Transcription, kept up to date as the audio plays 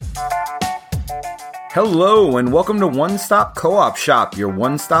Hello and welcome to One Stop Co-op Shop, your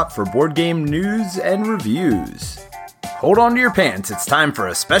one stop for board game news and reviews. Hold on to your pants, it's time for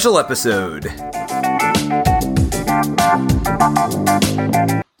a special episode.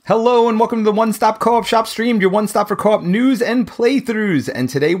 Hello and welcome to the One Stop Co-op Shop stream, your one stop for co-op news and playthroughs. And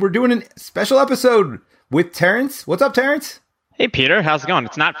today we're doing a special episode with Terrence. What's up, Terrence? Hey, Peter. How's it going?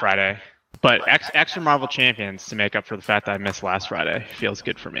 It's not Friday, but extra Marvel Champions to make up for the fact that I missed last Friday. Feels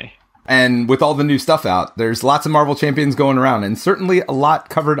good for me. And with all the new stuff out, there's lots of Marvel Champions going around, and certainly a lot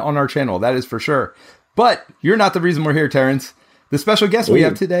covered on our channel, that is for sure. But you're not the reason we're here, Terrence. The special guest we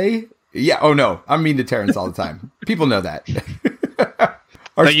have today... Yeah, oh no, I'm mean to Terrence all the time. People know that.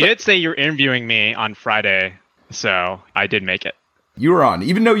 But you did say you're interviewing me on Friday, so I did make it. You were on.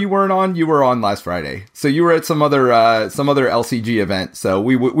 Even though you weren't on, you were on last Friday. So you were at some other LCG event, so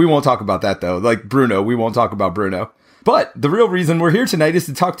we won't talk about that, though. Like Bruno, we won't talk about Bruno. But the real reason we're here tonight is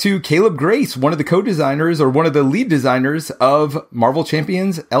to talk to Caleb Grace, one of the co-designers or one of the lead designers of Marvel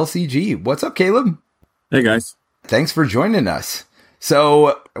Champions LCG. What's up, Caleb? Hey, guys. Thanks for joining us.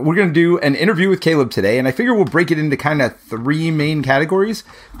 So we're going to do an interview with Caleb today, and I figure we'll break it into kind of three main categories.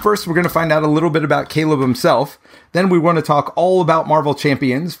 First, we're going to find out a little bit about Caleb himself. Then we want to talk all about Marvel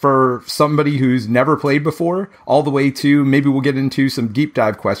Champions for somebody who's never played before, all the way to maybe we'll get into some deep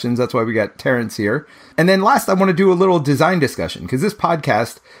dive questions. That's why we got Terrence here. And then last, I want to do a little design discussion, because this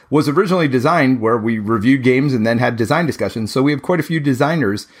podcast was originally designed where we reviewed games and then had design discussions. So we have quite a few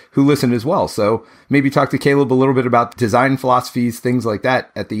designers who listen as well. So maybe talk to Caleb a little bit about design philosophies, things like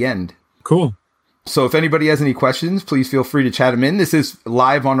that at the end. Cool. So if anybody has any questions, please feel free to chat them in. This is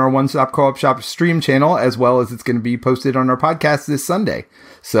live on our One Stop Co-op Shop stream channel, as well as it's going to be posted on our podcast this Sunday.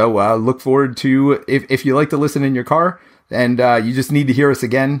 So look forward to, if you like to listen in your car and you just need to hear us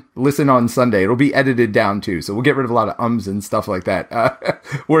again, listen on Sunday. It'll be edited down too, so we'll get rid of a lot of ums and stuff like that.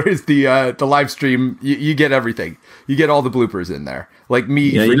 Whereas the live stream, you get everything. You get all the bloopers in there. Like me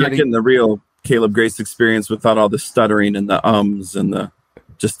Yeah, you're not getting the real Caleb Grace experience without all the stuttering and the ums and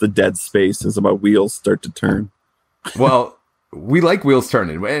just the dead space as my wheels start to turn. Well, we like wheels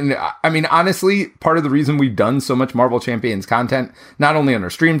turning. And I mean, honestly, part of the reason we've done so much Marvel Champions content, not only on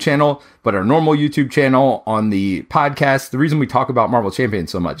our stream channel, but our normal YouTube channel, on the podcast, the reason we talk about Marvel Champions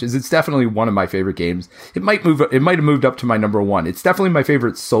so much is it's definitely one of my favorite games. It might have moved up to my number one. It's definitely my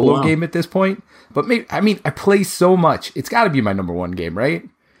favorite solo game at this point. But I play so much. It's got to be my number one game, right?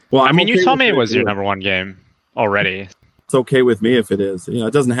 Well, I mean, you told me it was your number one game already. It's okay with me if it is.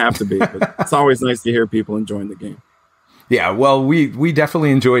 It doesn't have to be, but it's always nice to hear people enjoying the game. Yeah, well, we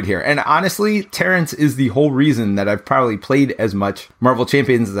definitely enjoyed here. And honestly, Terrence is the whole reason that I've probably played as much Marvel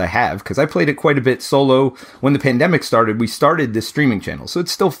Champions as I have, because I played it quite a bit solo. When the pandemic started, we started this streaming channel, so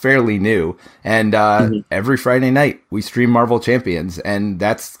it's still fairly new. And every Friday night, we stream Marvel Champions, and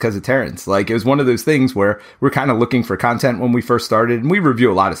that's because of Terrence. Like, it was one of those things where we're kind of looking for content when we first started, and we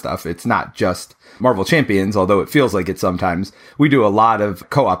review a lot of stuff. It's not just Marvel Champions, although it feels like it sometimes. We do a lot of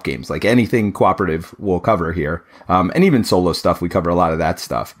co-op games, like anything cooperative we'll cover here. And even solo stuff, we cover a lot of that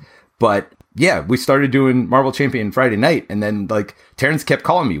stuff. But yeah, we started doing Marvel Champion Friday night, and then like Terrence kept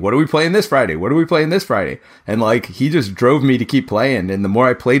calling me, what are we playing this Friday? What are we playing this Friday? And like he just drove me to keep playing, and the more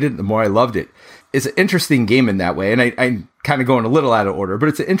I played it, the more I loved it. It's an interesting game in that way, and I'm kind of going a little out of order, but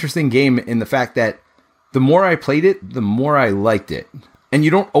it's an interesting game in the fact that the more I played it, the more I liked it. And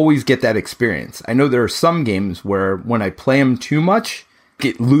you don't always get that experience. I know there are some games where when I play them too much,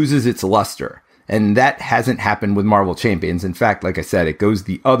 it loses its luster. And that hasn't happened with Marvel Champions. In fact, like I said, it goes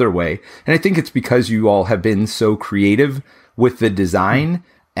the other way. And I think it's because you all have been so creative with the design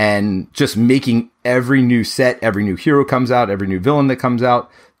and just making every new set, every new hero comes out, every new villain that comes out,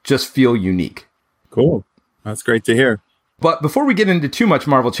 just feel unique. Cool. That's great to hear. But before we get into too much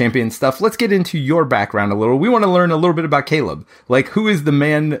Marvel Champions stuff, let's get into your background a little. We want to learn a little bit about Caleb. Like, who is the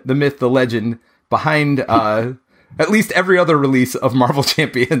man, the myth, the legend behind at least every other release of Marvel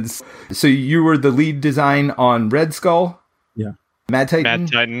Champions? So you were the lead design on Red Skull? Yeah. Mad Titan?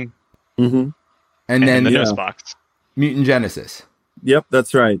 Mad Titan. Mm-hmm. And then the Nose Box. Mutant Genesis. Yep,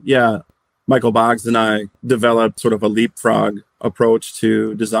 that's right. Yeah. Michael Boggs and I developed sort of a leapfrog approach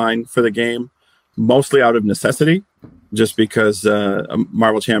to design for the game, mostly out of necessity. Just because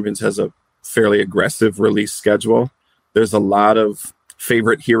Marvel Champions has a fairly aggressive release schedule. There's a lot of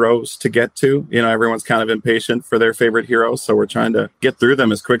favorite heroes to get to. Everyone's kind of impatient for their favorite heroes, so we're trying to get through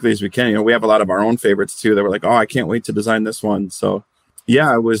them as quickly as we can. We have a lot of our own favorites too that we're like, oh, I can't wait to design this one. So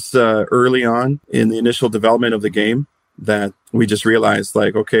yeah, it was early on in the initial development of the game that we just realized,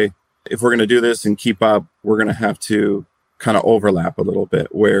 like, okay, if we're going to do this and keep up, we're going to have to kind of overlap a little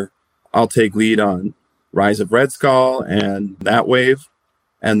bit, where I'll take lead on Rise of Red Skull and that wave,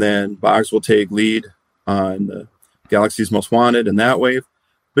 and then Boggs will take lead on the Galaxy's Most Wanted and that wave.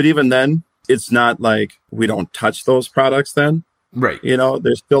 But even then, it's not like we don't touch those products then. Right. You know,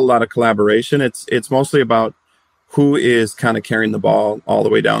 there's still a lot of collaboration. It's mostly about who is kind of carrying the ball all the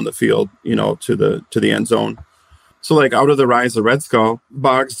way down the field, you know, to the end zone. So like out of the Rise of Red Skull,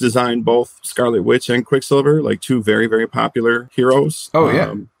 Boggs designed both Scarlet Witch and Quicksilver, like two very, very popular heroes. Oh,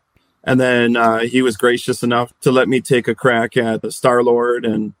 yeah. And then he was gracious enough to let me take a crack at the Star-Lord,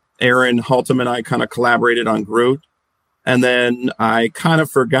 and Aaron Haltom and I kind of collaborated on Groot. And then I kind of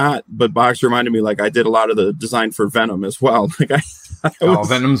forgot, but Boggs reminded me, like, I did a lot of the design for Venom as well. Like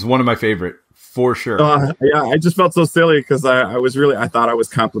Venom's one of my favorite, for sure. Yeah, I just felt so silly because I thought I was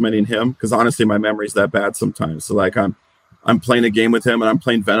complimenting him, because honestly, my memory's that bad sometimes. So like I'm playing a game with him and I'm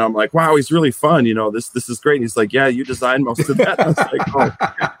playing Venom. I'm like, wow, he's really fun. You know, this is great. And he's like, yeah, you designed most of that. I was like,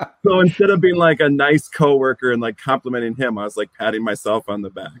 oh. So instead of being like a nice coworker and like complimenting him, I was like patting myself on the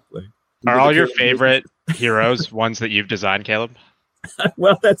back. Like, are all your favorite heroes ones that you've designed, Caleb?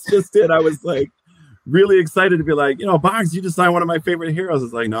 Well, that's just it. I was like really excited to be like, you know, Boggs, you designed one of my favorite heroes.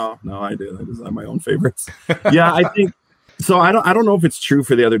 It's like, no, I did. I designed my own favorites. Yeah, I think so. I don't know if it's true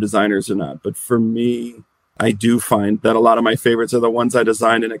for the other designers or not, but for me, I do find that a lot of my favorites are the ones I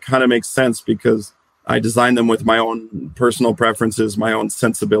designed, and it kind of makes sense because I designed them with my own personal preferences, my own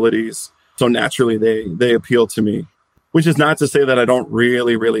sensibilities. So naturally, they appeal to me, which is not to say that I don't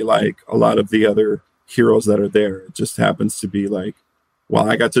really, really like a lot of the other heroes that are there. It just happens to be like, well,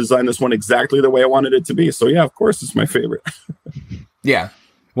 I got to design this one exactly the way I wanted it to be. So yeah, of course, it's my favorite. Yeah.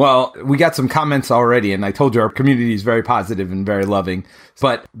 Well, we got some comments already, and I told you our community is very positive and very loving.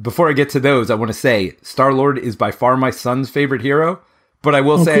 But before I get to those, I want to say Star-Lord is by far my son's favorite hero. But I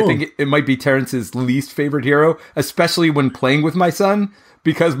will say, cool. I think it might be Terrence's least favorite hero, especially when playing with my son,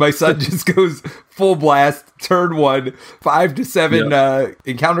 because my son just goes full blast, turn 1, 5 to 7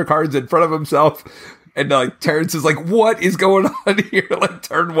 encounter cards in front of himself. And like Terrence is like, what is going on here? Like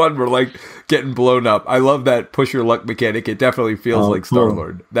turn 1, we're like getting blown up. I love that push your luck mechanic. It definitely feels like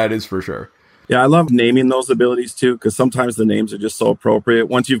Star-Lord. Cool. That is for sure. Yeah, I love naming those abilities too, because sometimes the names are just so appropriate.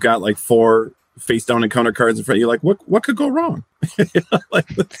 Once you've got like 4 face down encounter cards in front of you, like what could go wrong? Like,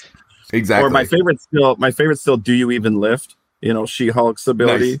 exactly. Or my favorite still, Do You Even Lift? You know, She-Hulk's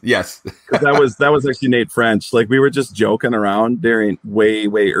ability. Nice. Yes. that was actually Nate French. Like we were just joking around during way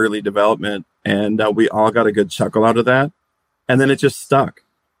early development, and we all got a good chuckle out of that. And then it just stuck.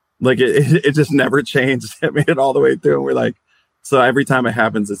 Like it just never changed. It made it all the way through. And we're like, so every time it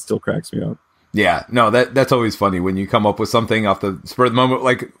happens, it still cracks me up. Yeah, no, that's always funny when you come up with something off the spur of the moment.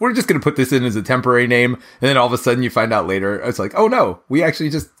 Like, we're just going to put this in as a temporary name. And then all of a sudden you find out later, it's like, oh no, we actually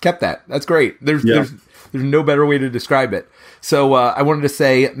just kept that. That's great. There's no better way to describe it. So I wanted to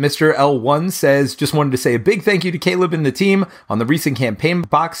say, Mr. L1 says, just wanted to say a big thank you to Caleb and the team on the recent campaign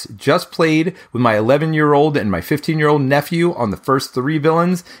box. Just played with my 11-year-old and my 15-year-old nephew on the first 3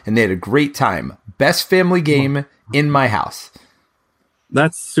 villains, and they had a great time. Best family game in my house.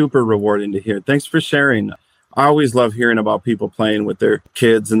 That's super rewarding to hear. Thanks for sharing. I always love hearing about people playing with their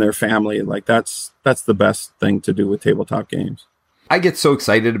kids and their family. Like that's the best thing to do with tabletop games. I get so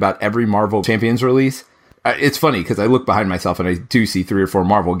excited about every Marvel Champions release. It's funny because I look behind myself and I do see 3 or 4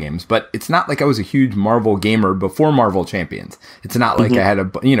 Marvel games, but it's not like I was a huge Marvel gamer before Marvel Champions. It's not like I had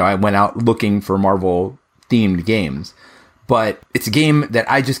I went out looking for Marvel themed games. But it's a game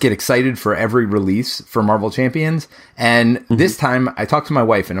that I just get excited for every release for Marvel Champions. And this time I talked to my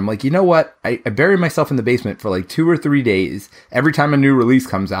wife and I'm like, you know what? I bury myself in the basement for like 2 or 3 days every time a new release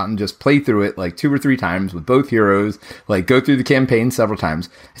comes out and just play through it like 2 or 3 times with both heroes, like go through the campaign several times.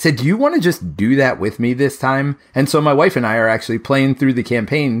 I said, do you want to just do that with me this time? And so my wife and I are actually playing through the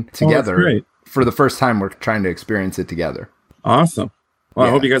campaign together for the first time. We're trying to experience it together. Awesome. Well,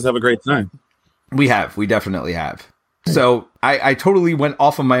 I hope you guys have a great time. We definitely have. So I totally went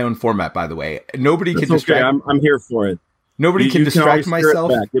off of my own format, by the way. Nobody can distract. I'm here for it. Nobody can distract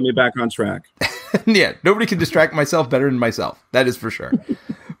myself. Get me back on track. Yeah, nobody can distract myself better than myself. That is for sure.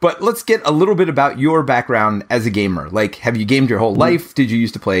 But let's get a little bit about your background as a gamer. Like, have you gamed your whole life? Did you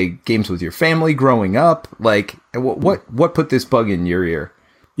used to play games with your family growing up? Like, what put this bug in your ear?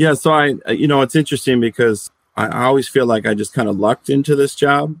 Yeah, so it's interesting because I always feel like I just kind of lucked into this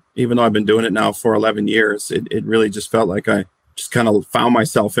job, even though I've been doing it now for 11 years. It really just felt like I just kind of found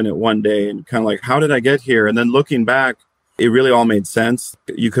myself in it one day and kind of like, how did I get here? And then looking back, it really all made sense.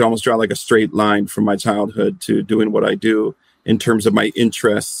 You could almost draw like a straight line from my childhood to doing what I do in terms of my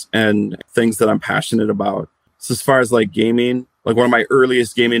interests and things that I'm passionate about. So as far as like gaming, like one of my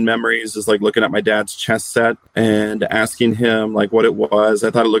earliest gaming memories is like looking at my dad's chess set and asking him like what it was.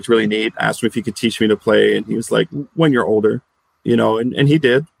 I thought it looked really neat. Asked him if he could teach me to play. And he was like, when you're older, and he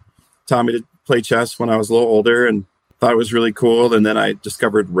did. Taught me to play chess when I was a little older and thought it was really cool. And then I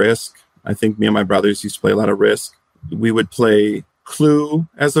discovered Risk. I think me and my brothers used to play a lot of Risk. We would play Clue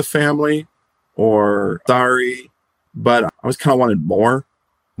as a family or Sorry, but I always kind of wanted more.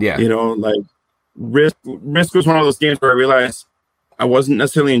 Yeah. You know, like Risk was one of those games where I realized I wasn't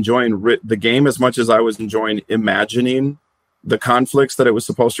necessarily enjoying the game as much as I was enjoying imagining the conflicts that it was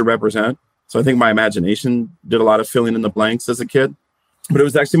supposed to represent. So I think my imagination did a lot of filling in the blanks as a kid. But it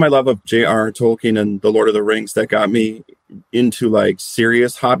was actually my love of J.R. Tolkien and The Lord of the Rings that got me into like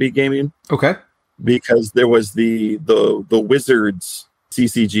serious hobby gaming. Okay. Because there was the Wizards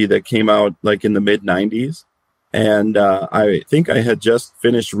CCG that came out like in the mid 90s. And I think I had just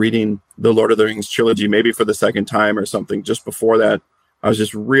finished reading the Lord of the Rings trilogy, maybe for the second time or something. Just before that, I was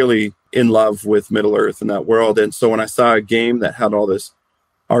just really in love with Middle Earth and that world. And so when I saw a game that had all this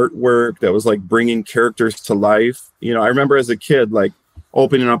artwork that was like bringing characters to life, you know, I remember as a kid, like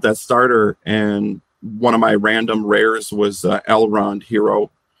opening up that starter and one of my random rares was Elrond Hero.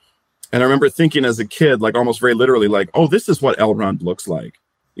 And I remember thinking as a kid, like almost very literally, like, oh, this is what Elrond looks like.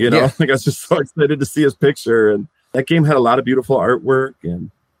 You know, like I was just so excited to see his picture. And that game had a lot of beautiful artwork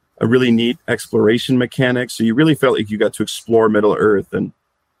and a really neat exploration mechanic. So you really felt like you got to explore Middle Earth, and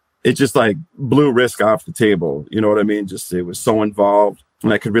it just like blew Risk off the table. You know what I mean? Just, it was so involved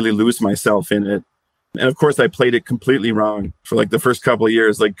and I could really lose myself in it. And of course I played it completely wrong for like the first couple of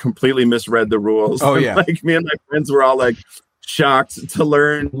years, like completely misread the rules. Oh yeah. Like me and my friends were all like shocked to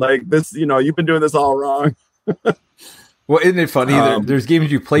learn like this, you know, you've been doing this all wrong. Well, isn't it funny that there's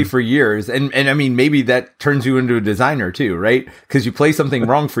games you play for years, and I mean, maybe that turns you into a designer too, right? Because you play something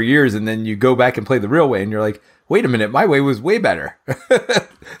wrong for years, and then you go back and play the real way, and you're like, wait a minute, my way was way better.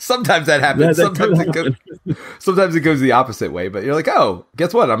 Sometimes that happens. Yeah, that sometimes it goes the opposite way, but you're like, oh,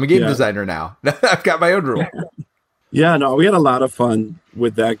 guess what? I'm a game designer now. I've got my own rule. Yeah, no, we had a lot of fun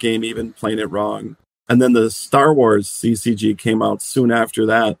with that game, even playing it wrong. And then the Star Wars CCG came out soon after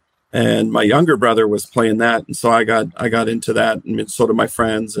that. And my younger brother was playing that. And so I got into that, and so did my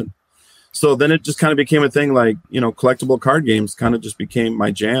friends. And so then it just kind of became a thing, like, you know, collectible card games kind of just became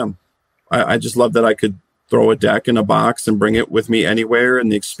my jam. I just loved that I could throw a deck in a box and bring it with me anywhere.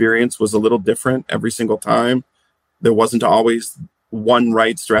 And the experience was a little different every single time. There wasn't always one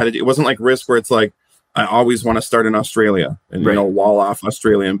right strategy. It wasn't like Risk where it's like, I always want to start in Australia and, you know, wall off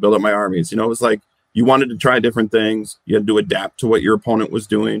Australia and build up my armies. You know, it was like you wanted to try different things. You had to adapt to what your opponent was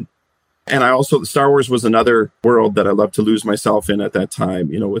doing. And I also, Star Wars was another world that I loved to lose myself in at that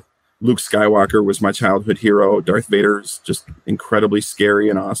time. You know, with Luke Skywalker was my childhood hero. Darth Vader's just incredibly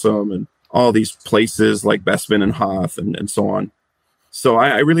scary and awesome. And all these places like Bespin and Hoth and so on. So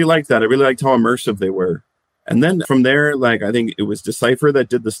I really liked that. I really liked how immersive they were. And then from there, like, I think it was Decipher that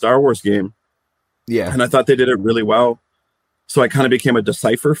did the Star Wars game. Yeah. And I thought they did it really well. So I kind of became a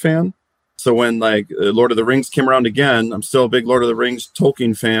Decipher fan. So when like Lord of the Rings came around again, I'm still a big Lord of the Rings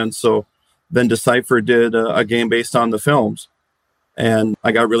Tolkien fan. So then Decipher did a game based on the films. And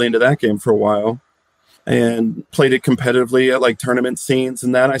I got really into that game for a while and played it competitively at like tournament scenes.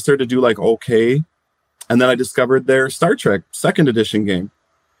 And then I started to do like okay. And then I discovered their Star Trek 2nd edition game.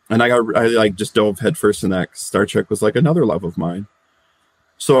 And I like just dove headfirst in that. Star Trek was like another love of mine.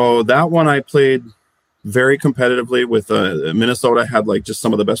 So that one I played very competitively with Minnesota had like just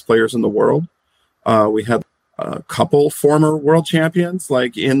some of the best players in the world. We had a couple former world champions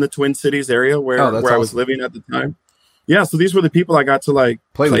like in the Twin Cities area where I was living at the time. Yeah, so these were the people I got to like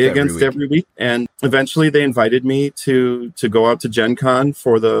play against every week. And eventually they invited me to go out to Gen Con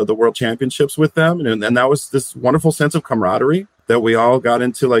for the world championships with them. And that was this wonderful sense of camaraderie that we all got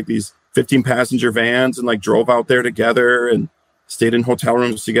into like these 15 passenger vans and like drove out there together and stayed in hotel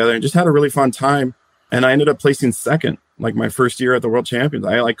rooms together and just had a really fun time. And I ended up placing second, like my first year at the World Champions.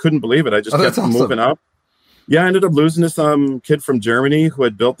 I like couldn't believe it. I just kept moving up. Yeah, I ended up losing to some kid from Germany who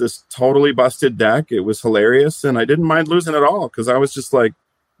had built this totally busted deck. It was hilarious. And I didn't mind losing at all because I was just like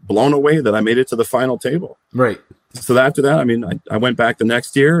blown away that I made it to the final table. Right. So after that, I mean, I went back the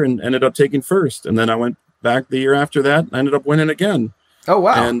next year and ended up taking first. And then I went back the year after that. I ended up winning again. Oh,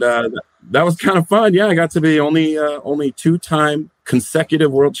 wow. And that was kind of fun. Yeah, I got to be only 2-time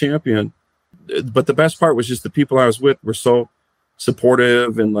consecutive world champion. But the best part was just the people I was with were so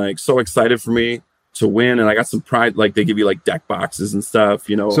supportive and like so excited for me to win. And I got some pride. Like they give you like deck boxes and stuff,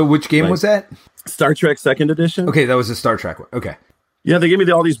 you know. So which game was that? Star Trek 2nd edition. Okay, that was a Star Trek one. Okay. Yeah, they gave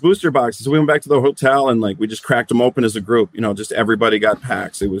me all these booster boxes. So we went back to the hotel and like we just cracked them open as a group. You know, just everybody got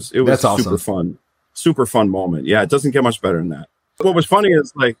packs. It was That's awesome. Super fun. Super fun moment. Yeah, it doesn't get much better than that. What was funny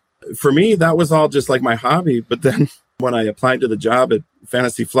is like for me, that was all just like my hobby. But then when I applied to the job at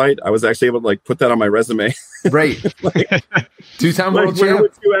Fantasy Flight, I was actually able to like put that on my resume. Right. Like, 2-time world champ.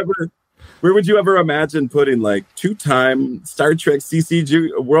 Where would you ever imagine putting like 2-time Star Trek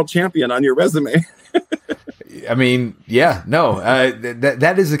CCG world champion on your resume? I mean, yeah, no,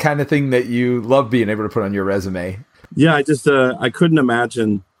 that is the kind of thing that you love being able to put on your resume. Yeah, I couldn't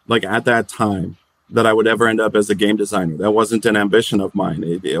imagine like at that time that I would ever end up as a game designer. That wasn't an ambition of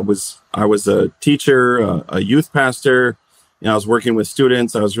mine. I was a teacher, a youth pastor. I was working with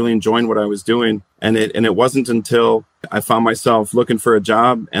students. I was really enjoying what I was doing. And it wasn't until I found myself looking for a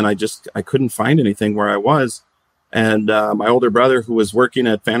job and I couldn't find anything where I was. And my older brother, who was working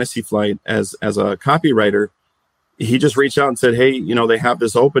at Fantasy Flight as a copywriter, he just reached out and said, hey, they have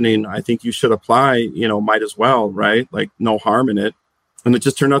this opening. I think you should apply, might as well, right? Like no harm in it. And it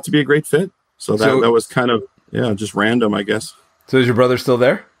just turned out to be a great fit. So that was kind of, just random, I guess. So is your brother still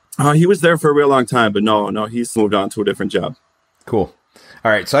there? He was there for a real long time, but no, he's moved on to a different job. Cool.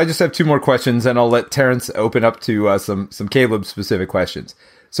 All right. So I just have 2 more questions and I'll let Terrence open up to some Caleb specific questions.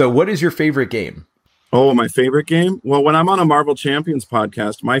 So what is your favorite game? Oh, my favorite game? Well, when I'm on a Marvel Champions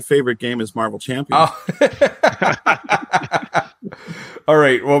podcast, my favorite game is Marvel Champions. Oh. All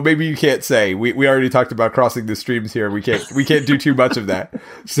right. Well, maybe you can't say. We already talked about crossing the streams here. We can't do too much of that.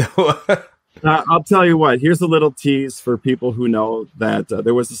 So I'll tell you what. Here's a little tease for people who know that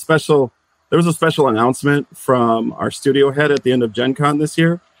there was a special announcement from our studio head at the end of Gen Con this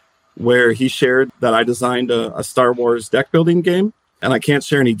year, where he shared that I designed a Star Wars deck building game, and I can't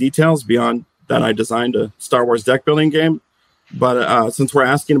share any details beyond that I designed a Star Wars deck building game. But since we're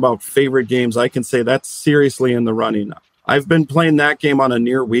asking about favorite games, I can say that's seriously in the running. I've been playing that game on a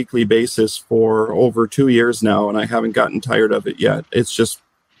near weekly basis for over 2 years now, and I haven't gotten tired of it yet. It's just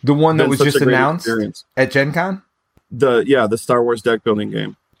the one that was just announced at Gen Con? The Star Wars deck building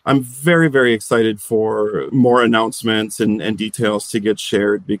game. I'm very, very excited for more announcements and details to get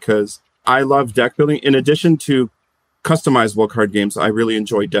shared because I love deck building. In addition to customizable card games, I really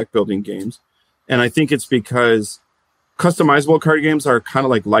enjoy deck building games. And I think it's because customizable card games are kind of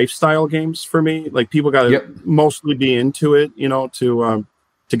like lifestyle games for me. Like people got to mostly be into it, to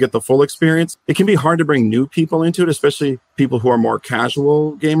get the full experience. It can be hard to bring new people into it, especially people who are more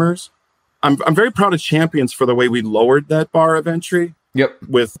casual gamers. I'm very proud of Champions for the way we lowered that bar of entry.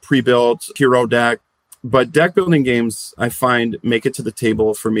 With pre-built hero deck. But deck building games, I find, make it to the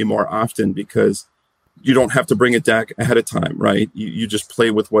table for me more often because you don't have to bring a deck ahead of time, right? You just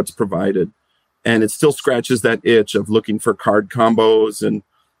play with what's provided. And it still scratches that itch of looking for card combos and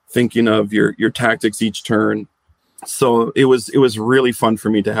thinking of your tactics each turn. So it was really fun for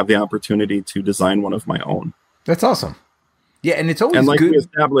me to have the opportunity to design one of my own. That's awesome. Yeah, and it's always and good.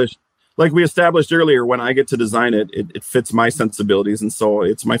 Like we established earlier, when I get to design it, it fits my sensibilities, and so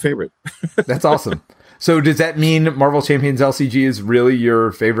it's my favorite. That's awesome. So does that mean Marvel Champions LCG is really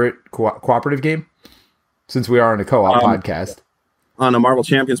your favorite cooperative game? Since we are on a co-op podcast. On a Marvel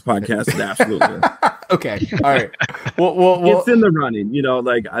Champions podcast, it absolutely is. Okay. All right. Well, it's in the running.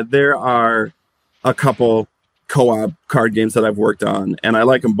 There are a couple co-op card games that I've worked on, and I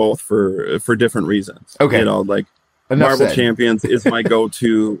like them both for different reasons. Okay. Enough Marvel said. Champions is my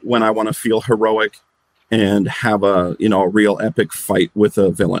go-to when I want to feel heroic and have a real epic fight with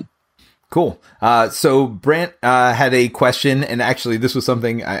a villain. Cool. So Brant had a question, and actually this was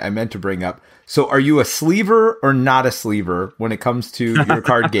something I meant to bring up. So are you a sleever or not a sleever when it comes to your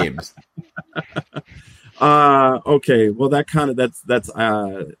card games? Okay. Well, it kind of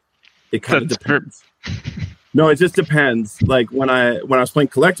depends. No, it just depends. Like when I was playing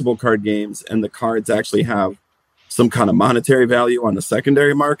collectible card games and the cards actually have some kind of monetary value on the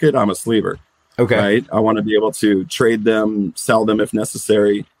secondary market, I'm a sleever. Okay. Right? I want to be able to trade them, sell them if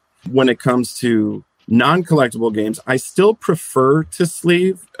necessary. When it comes to non-collectible games, I still prefer to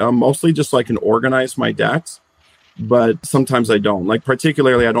sleeve, mostly just so I can organize my decks. But sometimes I don't. Like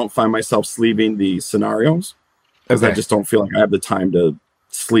particularly, I don't find myself sleeving the scenarios because I just don't feel like I have the time to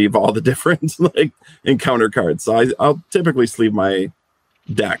sleeve all the different encounter cards. So I'll typically sleeve my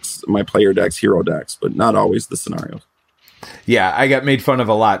decks, my player decks, hero decks, but not always the scenarios. Yeah, I got made fun of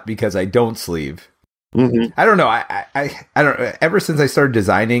a lot because I don't sleeve. Mm-hmm. I don't know. I don't. Ever since I started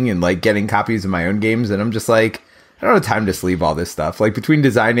designing and getting copies of my own games, and I'm just like, I don't have time to sleeve all this stuff. Like between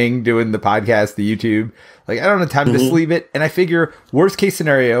designing, doing the podcast, the YouTube, I don't have time to sleeve it. And I figure worst case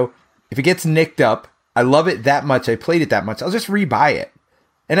scenario, if it gets nicked up, I love it that much, I played it that much, I'll just rebuy it.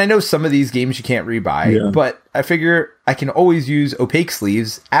 And I know some of these games you can't rebuy, but I figure I can always use opaque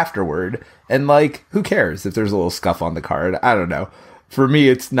sleeves afterward. And who cares if there's a little scuff on the card? I don't know. For me,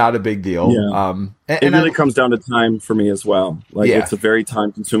 it's not a big deal. Yeah. It really comes down to time for me as well. It's a very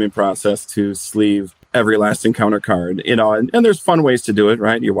time-consuming process to sleeve every last encounter card. And there's fun ways to do it,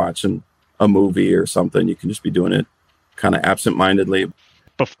 right? You're watching a movie or something. You can just be doing it kind of absent-mindedly.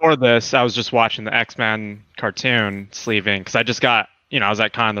 before this, I was just watching the X-Men cartoon sleeving because I just got, I was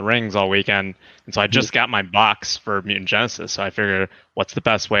at Con of the Rings all weekend, and so I just got my box for Mutant Genesis. So I figured, what's the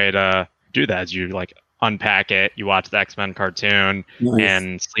best way to do that? Is you like unpack it, you watch the X-Men cartoon,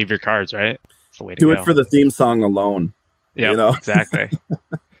 and sleeve your cards, right? That's the way to do go. it for the theme song alone. Yeah, exactly.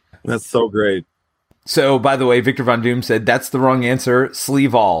 That's so great. So, by the way, Victor Von Doom said that's the wrong answer.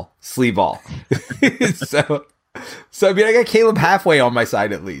 Sleeve all. So I mean, I got Caleb halfway on my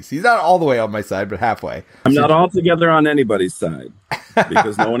side at least. He's not all the way on my side, but halfway. I'm not altogether on anybody's side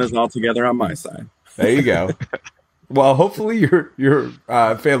because no one is altogether on my side. There you go. Well, hopefully your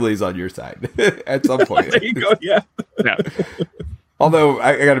family's on your side at some point. There you go. Yeah. Although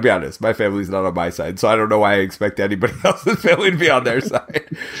I got to be honest, my family's not on my side, so I don't know why I expect anybody else's family to be on their side.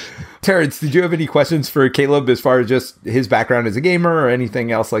 Terrence, did you have any questions for Caleb as far as just his background as a gamer or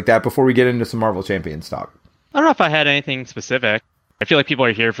anything else like that before we get into some Marvel Champions talk? I don't know if I had anything specific. I feel like people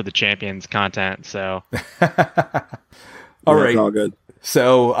are here for the Champions content, so. All right. It's all good.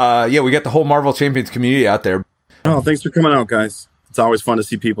 So, we got the whole Marvel Champions community out there. Oh, thanks for coming out, guys. It's always fun to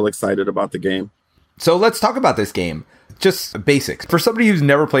see people excited about the game. So let's talk about this game. Just basics. For somebody who's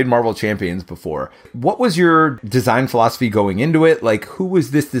never played Marvel Champions before, what was your design philosophy going into it? Like, who was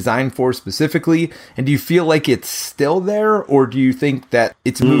this designed for specifically? And do you feel like it's still there? Or do you think that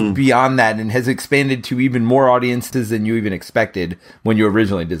it's moved beyond that and has expanded to even more audiences than you even expected when you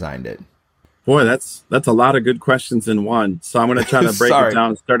originally designed it? Boy, that's a lot of good questions in one. So I'm going to try to break it down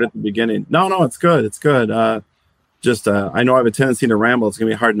and start at the beginning. No, it's good. It's good. I know I have a tendency to ramble. It's going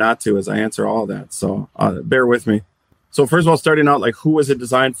to be hard not to as I answer all of that. So bear with me. So first of all, starting out, like, who was it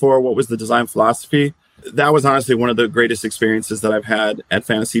designed for? What was the design philosophy? That was honestly one of the greatest experiences that I've had at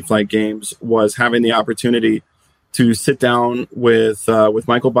Fantasy Flight Games, was having the opportunity to sit down with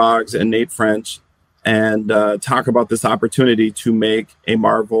Michael Boggs and Nate French and talk about this opportunity to make a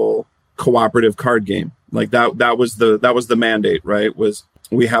Marvel cooperative card game. Like that was the mandate, right? Was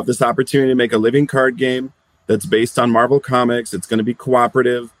we have this opportunity to make a living card game that's based on Marvel Comics. It's going to be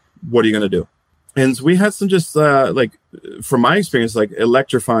cooperative. What are you going to do? And so we had some just from my experience, like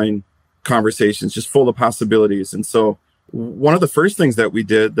electrifying conversations, just full of possibilities. And so one of the first things that we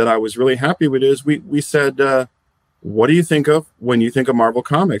did that I was really happy with is we said, what do you think of when you think of Marvel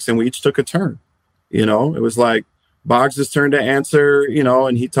Comics? And we each took a turn. It was like Boggs' turn to answer,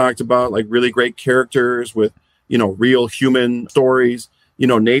 and he talked about like really great characters with, real human stories.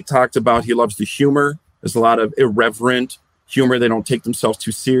 Nate talked about he loves the humor. There's a lot of irreverent humor. They don't take themselves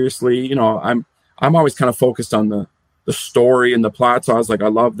too seriously. I'm always kind of focused on the story and the plot. So I was like, I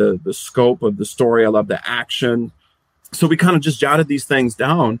love the scope of the story. I love the action. So we kind of just jotted these things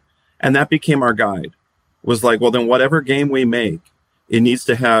down, and that became our guide. Was like, well, then whatever game we make, it needs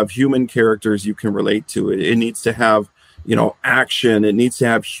to have human characters you can relate to. It needs to have, action. It needs to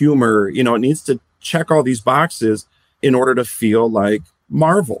have humor. It needs to check all these boxes in order to feel like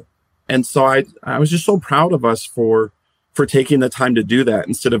Marvel. And so I was just so proud of us for taking the time to do that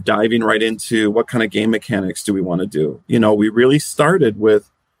instead of diving right into what kind of game mechanics do we want to do. We really started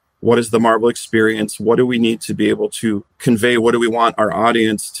with what is the Marvel experience? What do we need to be able to convey? What do we want our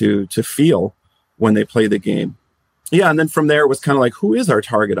audience to feel when they play the game? Yeah, and then from there it was kind of like, who is our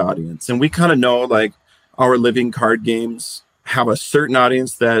target audience? And we kind of know like our living card games have a certain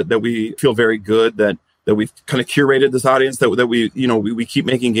audience that we feel very good that we've kind of curated this audience that we keep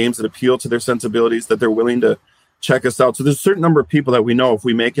making games that appeal to their sensibilities, that they're willing to check us out. So there's a certain number of people that we know if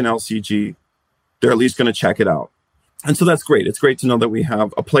we make an LCG, they're at least going to check it out. And so that's great. It's great to know that we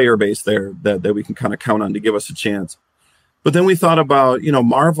have a player base there that we can kind of count on to give us a chance. But then we thought about,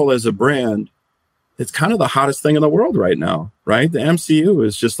 Marvel as a brand. It's kind of the hottest thing in the world right now, right? The MCU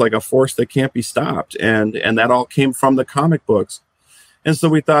is just like a force that can't be stopped. And that all came from the comic books. And so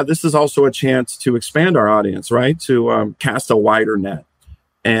we thought this is also a chance to expand our audience, right? To cast a wider net.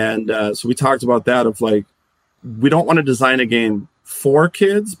 And so we talked about that of like, we don't want to design a game for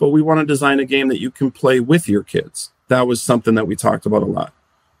kids, but we want to design a game that you can play with your kids. That was something that we talked about a lot.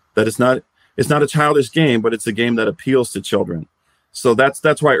 That it's not a childish game, but it's a game that appeals to children. So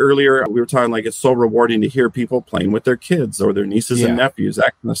that's why earlier we were talking like it's so rewarding to hear people playing with their kids or their nieces and nephews,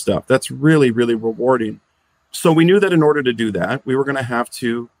 that kind of stuff. That's really, really rewarding. So we knew that in order to do that, we were going to have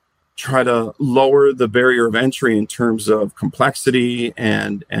to try to lower the barrier of entry in terms of complexity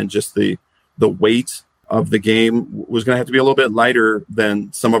and just the weight of the game was going to have to be a little bit lighter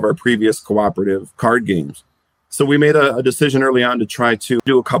than some of our previous cooperative card games. So we made a decision early on to try to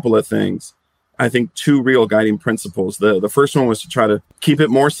do a couple of things. I think two real guiding principles. The first one was to try to keep it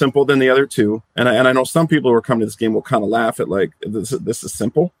more simple than the other two. And I know some people who are coming to this game will kind of laugh at like, this is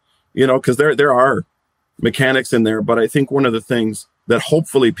simple, because there are mechanics in there. But I think one of the things that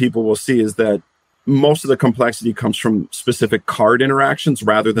hopefully people will see is that most of the complexity comes from specific card interactions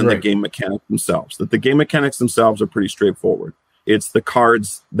rather than the game mechanics themselves. That the game mechanics themselves are pretty straightforward. It's the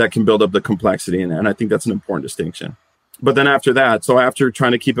cards that can build up the complexity, and I think that's an important distinction. But then after that, so after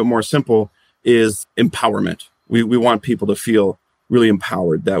trying to keep it more simple, is empowerment. We want people to feel really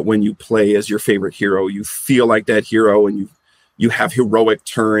empowered, that when you play as your favorite hero, you feel like that hero, and you have heroic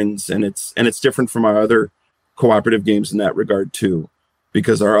turns, and it's different from our other cooperative games in that regard too,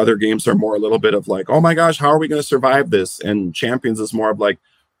 because our other games are more a little bit of like, oh my gosh, how are we going to survive this? And Champions is more of like,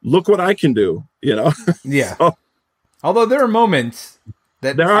 look what I can do, you know? Yeah. So, although there are moments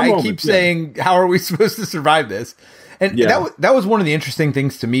that keep saying, how are we supposed to survive this? And that was one of the interesting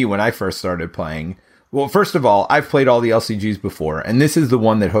things to me when I first started playing. Well, first of all, I've played all the LCGs before, and this is the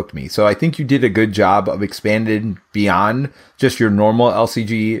one that hooked me. So I think you did a good job of expanding beyond just your normal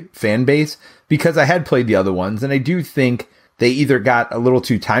LCG fan base, because I had played the other ones, and I do think they either got a little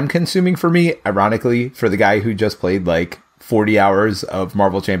too time consuming for me, ironically, for the guy who just played like 40 hours of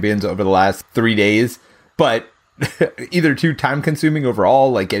Marvel Champions over the last 3 days, but either too time consuming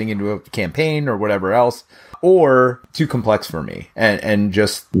overall, like getting into a campaign or whatever else, or too complex for me and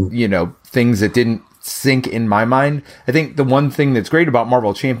just, you know, things that didn't sink in my mind. I think the one thing that's great about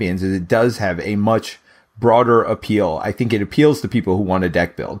Marvel Champions is it does have a much broader appeal. I think it appeals to people who want a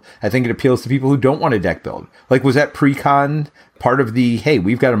deck build. I think it appeals to people who don't want a deck build. Like, was that pre-con part of the, hey,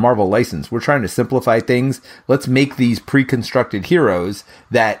 we've got a Marvel license, we're trying to simplify things, let's make these pre-constructed heroes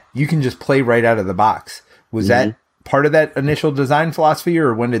that you can just play right out of the box? Was that part of that initial design philosophy,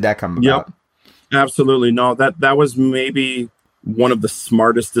 or when did that come about? Yep. Absolutely. No, that was maybe one of the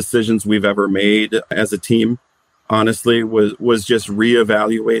smartest decisions we've ever made as a team, honestly, was just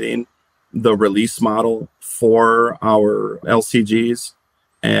reevaluating the release model for our LCGs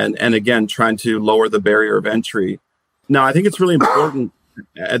and again, trying to lower the barrier of entry. Now, I think it's really important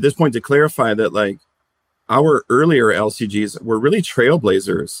at this point to clarify that, like, our earlier LCGs were really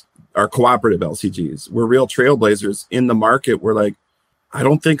trailblazers. Our cooperative LCGs were real trailblazers in the market. Where, like, I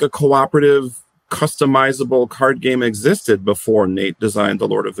don't think a cooperative customizable card game existed before Nate designed The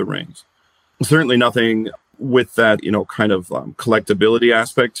Lord of the Rings. Certainly nothing with that, you know, kind of collectability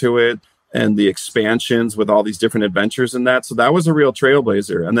aspect to it, and the expansions with all these different adventures in that. So that was a real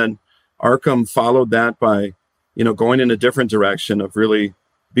trailblazer. And then Arkham followed that by, you know, going in a different direction of really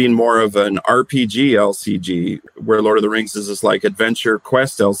being more of an RPG LCG, where Lord of the Rings is this like adventure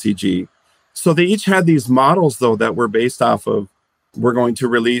quest LCG. So they each had these models, though, that were based off of, we're going to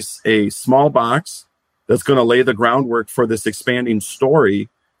release a small box that's going to lay the groundwork for this expanding story.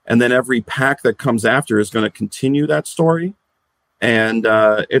 And then every pack that comes after is going to continue that story. And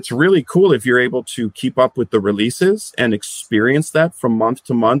it's really cool if you're able to keep up with the releases and experience that from month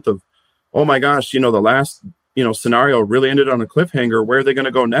to month of, oh my gosh, you know, the last, you know, scenario really ended on a cliffhanger. Where are they going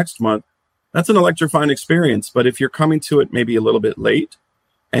to go next month? That's an electrifying experience. But if you're coming to it maybe a little bit late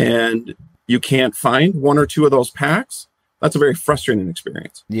and you can't find one or two of those packs, that's a very frustrating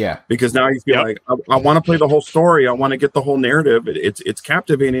experience. Yeah. Because now you feel like, I want to play the whole story. I want to get the whole narrative. It's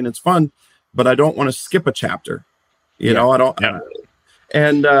captivating. It's fun, but I don't want to skip a chapter. You know, I don't.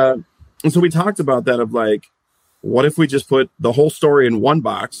 And so we talked about that of like, what if we just put the whole story in one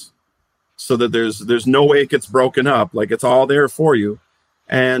box so that there's no way it gets broken up? Like, it's all there for you.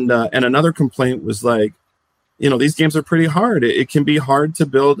 And another complaint was like, you know, these games are pretty hard. It can be hard to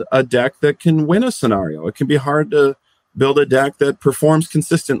build a deck that can win a scenario. It can be hard to build a deck that performs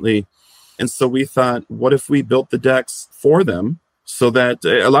consistently. And so we thought, what if we built the decks for them, so that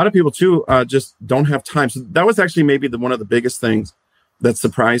a lot of people too just don't have time. So that was actually maybe one of the biggest things that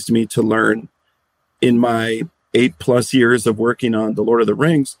surprised me to learn in my 8+ years of working on The Lord of the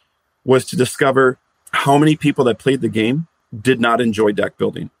Rings, was to discover how many people that played the game did not enjoy deck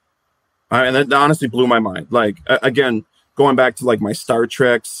building. And that honestly blew my mind. Like, again, going back to like my Star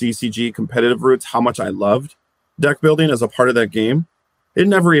Trek CCG competitive roots, how much I loved deck building as a part of that game. It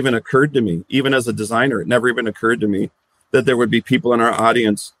never even occurred to me, even as a designer, it never even occurred to me that there would be people in our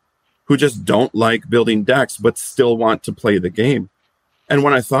audience who just don't like building decks, but still want to play the game. And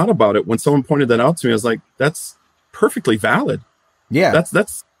when I thought about it, when someone pointed that out to me, I was like, that's perfectly valid. Yeah.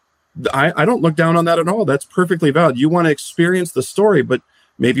 I don't look down on that at all. That's perfectly valid. You want to experience the story, but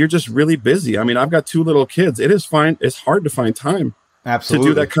maybe you're just really busy. I mean, I've got 2 little kids. It is fine. It's hard to find time to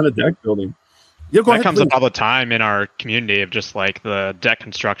do that kind of deck building. Yeah, that comes up all the time in our community of just like the deck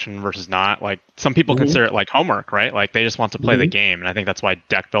construction versus not. Like, some people consider it like homework, right? Like, they just want to play the game. And I think that's why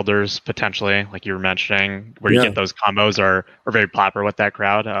deck builders potentially, like you were mentioning, where you get those combos are very popular with that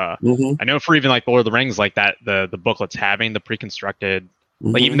crowd. I know for even like Lord of the Rings, like that, the booklets having the pre-constructed,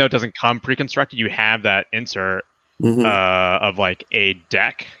 like, even though it doesn't come pre-constructed, you have that insert. of like a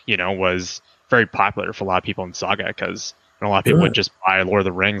deck, was very popular for a lot of people in Saga, because a lot of people would just buy Lord of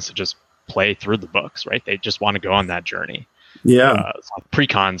the Rings to just play through the books, right? They just want to go on that journey. Yeah. So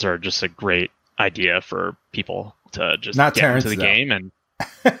precons are just a great idea for people to just not get Terrence, into the though. game. And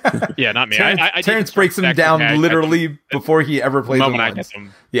yeah, not me. Terrence breaks them down literally before he ever plays them once.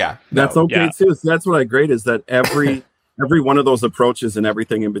 Yeah, that's okay too. So that's what I grade, is that every one of those approaches and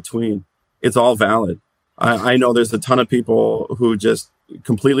everything in between, it's all valid. I know there's a ton of people who just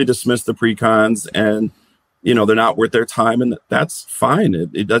completely dismiss the precons, and they're not worth their time, and that's fine.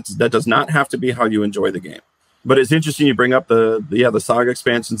 That does not have to be how you enjoy the game. But it's interesting you bring up the Saga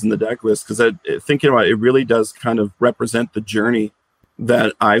expansions and the deck list, because thinking about it, it really does kind of represent the journey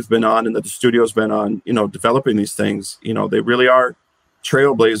that I've been on and that the studio's been on, developing these things. They really are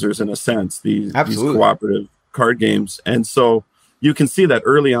trailblazers in a sense, these cooperative card games. And so you can see that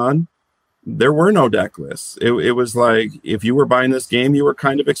early on, there were no deck lists. It was like, if you were buying this game, you were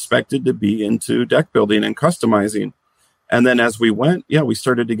kind of expected to be into deck building and customizing. And then as we went, we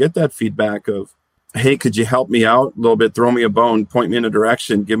started to get that feedback of, hey, could you help me out a little bit, throw me a bone, point me in a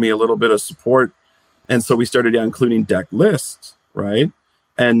direction, give me a little bit of support. And so we started including deck lists, right?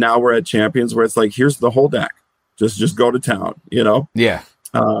 And now we're at Champions, where it's like, here's the whole deck. Just go to town, Yeah.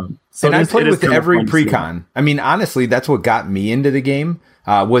 So and I played with every precon. I mean, honestly, that's what got me into the game,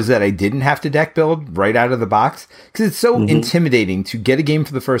 was that I didn't have to deck build right out of the box, because it's so intimidating to get a game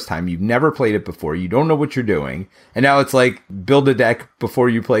for the first time. You've never played it before. You don't know what you're doing. And now it's like, build a deck before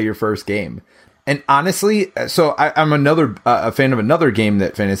you play your first game. And honestly, so I'm a fan of another game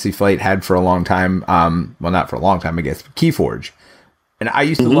that Fantasy Flight had for a long time. Well, not for a long time, I guess, Keyforge. And I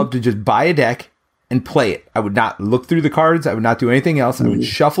used to love to just buy a deck and play it. I would not look through the cards. I would not do anything else. I would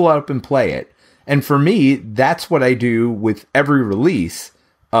shuffle up and play it. And for me, that's what I do with every release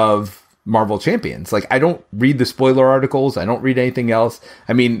of Marvel Champions. Like, I don't read the spoiler articles. I don't read anything else.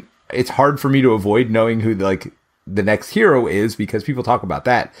 I mean, it's hard for me to avoid knowing who the next hero is, because people talk about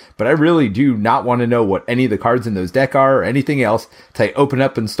that, but I really do not want to know what any of the cards in those deck are or anything else till I open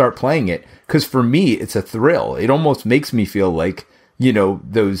up and start playing it, because for me it's a thrill. It almost makes me feel like,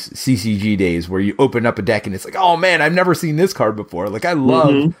 those CCG days where you open up a deck and it's like, oh man, I've never seen this card before. Like, I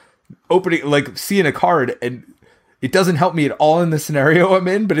love opening, like seeing a card, and it doesn't help me at all in the scenario I'm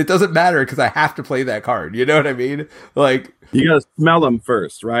in, but it doesn't matter because I have to play that card. You know what I mean? Like, you gotta smell them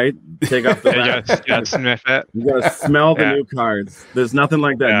first, right? Take off the wrap. You gotta sniff it. You gotta smell the new cards. There's nothing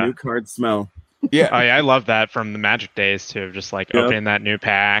like that new card smell. Yeah. Oh, yeah, I love that from the Magic days too. Just like opening that new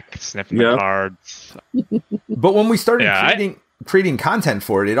pack, sniffing the cards. But when we started creating content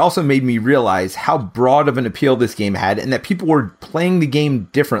for it, it also made me realize how broad of an appeal this game had, and that people were playing the game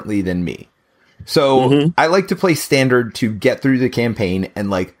differently than me. So I like to play standard to get through the campaign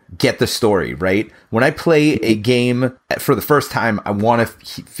and like get the story, right? When I play a game for the first time, I want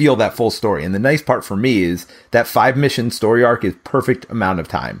to feel that full story. And the nice part for me is that 5-mission story arc is perfect amount of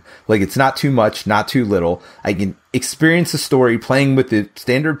time. Like, it's not too much, not too little. I can experience the story playing with the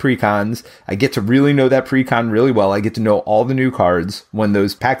standard precons. I get to really know that precon really well. I get to know all the new cards when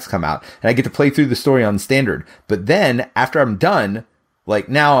those packs come out, and I get to play through the story on standard. But then after I'm done, like,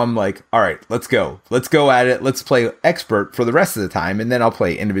 now I'm like, all right, let's go at it. Let's play expert for the rest of the time. And then I'll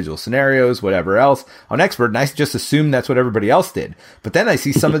play individual scenarios, whatever else on expert. And I just assume that's what everybody else did. But then I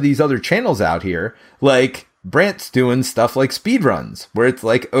see some of these other channels out here, like Brant's doing stuff like speedruns, where it's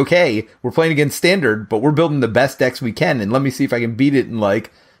like, okay, we're playing against standard, but we're building the best decks we can. And let me see if I can beat it in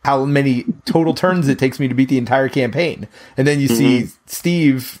like how many total turns it takes me to beat the entire campaign. And then you see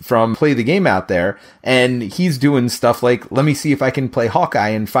Steve from Play the Game out there, and he's doing stuff like, let me see if I can play Hawkeye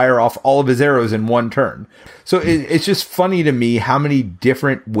and fire off all of his arrows in one turn. So it's just funny to me how many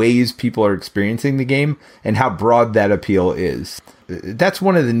different ways people are experiencing the game and how broad that appeal is. That's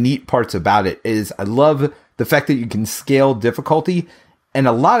one of the neat parts about it, is I love the fact that you can scale difficulty, and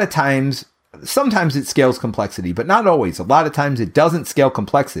a lot of times, sometimes it scales complexity, but not always. A lot of times it doesn't scale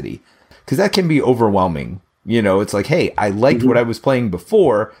complexity, because that can be overwhelming. It's like, hey, I liked what I was playing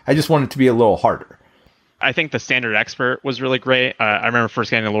before. I just want it to be a little harder. I think the standard expert was really great. I remember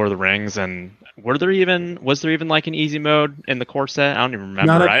first getting to Lord of the Rings, and was there even like an easy mode in the core set? I don't even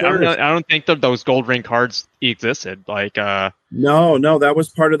remember. I don't think that those gold ring cards existed. Like, no, that was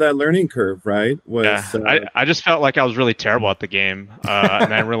part of that learning curve, right? I just felt like I was really terrible at the game,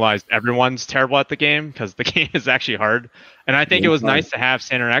 and I realized everyone's terrible at the game because the game is actually hard. And I think it was nice to have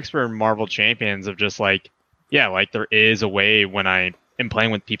standard expert and Marvel Champions of just like, like there is a way when I am playing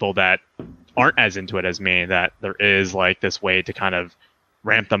with people that aren't as into it as me, that there is like this way to kind of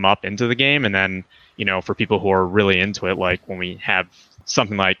ramp them up into the game. And then, for people who are really into it, like when we have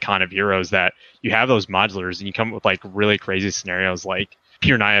something like Con of Heroes that you have those modulars and you come up with like really crazy scenarios like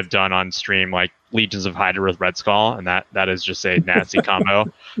Peter and I have done on stream, like Legions of Hydra with Red Skull, and that is just a nasty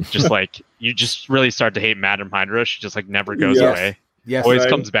combo. Just like you just really start to hate Madam Hydra. She just like never goes away. Yes, always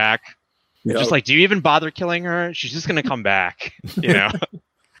comes back. Yep. Just like, do you even bother killing her? She's just gonna come back, you know.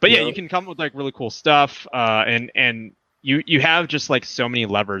 But yeah, you can come up with like really cool stuff, and you have just like so many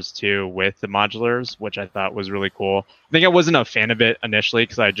levers too with the modulars, which I thought was really cool. I think I wasn't a fan of it initially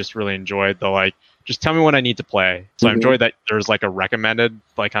because I just really enjoyed the like, just tell me what I need to play. So I enjoyed that there's like a recommended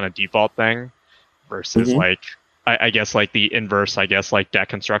like kind of default thing versus like I guess like the inverse, I guess like deck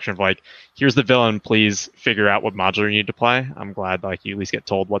construction of like, here's the villain, please figure out what modular you need to play. I'm glad like you at least get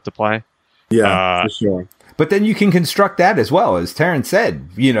told what to play. Yeah, for sure. But then you can construct that as well. As Terrence said,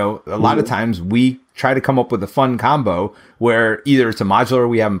 you know, a lot of times we try to come up with a fun combo where either it's a modular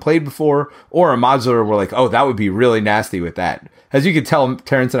we haven't played before or a modular we're like, oh, that would be really nasty with that. As you can tell,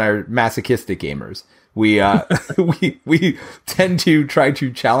 Terrence and I are masochistic gamers. We we tend to try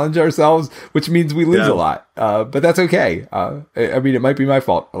to challenge ourselves, which means we lose a lot. But that's okay. I mean, it might be my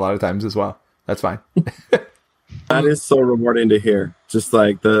fault a lot of times as well. That's fine. That is so rewarding to hear. Just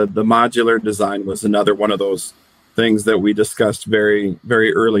like the modular design was another one of those things that we discussed very,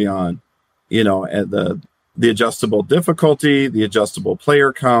 very early on. You know, and the adjustable difficulty, the adjustable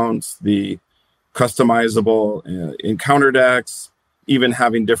player counts, the customizable encounter decks, even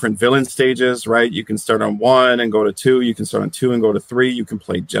having different villain stages, right? You can start on 1 and go to 2. You can start on 2 and go to 3. You can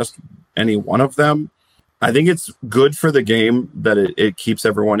play just any one of them. I think it's good for the game that it keeps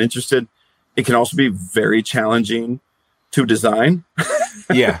everyone interested. It can also be very challenging to design.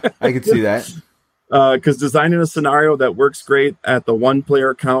 Yeah, I could see that. Because designing a scenario that works great at the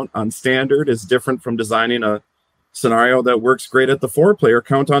 1-player count on standard is different from designing a scenario that works great at the 4-player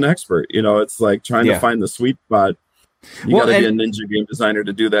count on expert. You know, it's like trying to find the sweet spot. You got to be a ninja game designer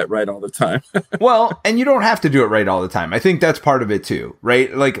to do that right all the time. Well, and you don't have to do it right all the time. I think that's part of it too,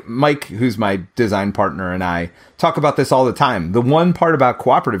 right? Like Mike, who's my design partner, and I talk about this all the time. The one part about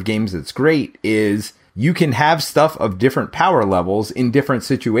cooperative games that's great is you can have stuff of different power levels in different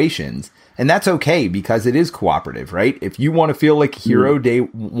situations. And that's okay because it is cooperative, right? If you want to feel like a hero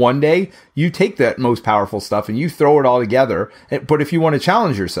one day, you take that most powerful stuff and you throw it all together. But if you want to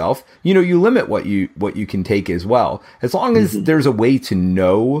challenge yourself, you know, you limit what you can take as well. As long as there's a way to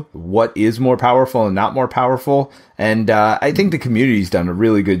know what is more powerful and not more powerful. And I think the community's done a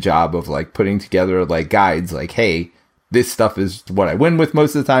really good job of like putting together like guides like, hey, this stuff is what I win with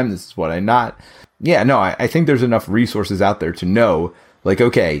most of the time. This is what I'm not. Yeah, no, I think there's enough resources out there to know, like,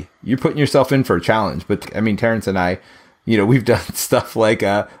 okay, you're putting yourself in for a challenge. But, I mean, Terrence and I, you know, we've done stuff like,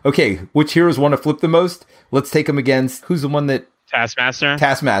 okay, which heroes want to flip the most? Let's take them against, who's the one that...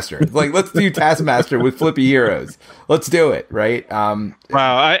 Taskmaster. Like, let's do Taskmaster with flippy heroes. Let's do it, right?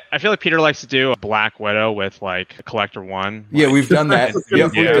 Wow, I feel like Peter likes to do a Black Widow with, like, a Collector 1. Yeah, we've done that.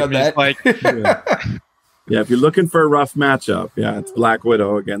 Yep, we've done that. Like... Yeah, if you're looking for a rough matchup, it's Black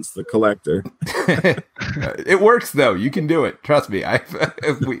Widow against the Collector. It works though. You can do it. Trust me.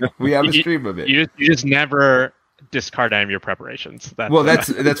 We have a stream of it. You just never discard any of your preparations.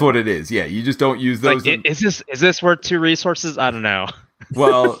 That's what it is. Yeah, you just don't use those. Like, is this worth 2 resources? I don't know.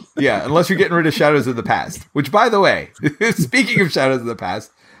 Well, yeah, unless you're getting rid of Shadows of the Past. Which, by the way, speaking of Shadows of the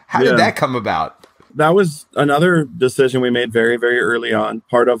Past, how did that come about? That was another decision we made very, very early on.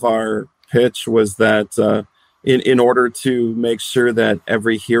 Part of our pitch was that in order to make sure that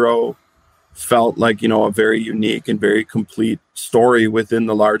every hero felt like, you know, a very unique and very complete story within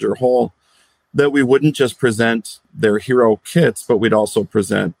the larger whole, that we wouldn't just present their hero kits, but we'd also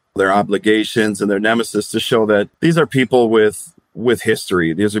present their obligations and their nemesis to show that these are people with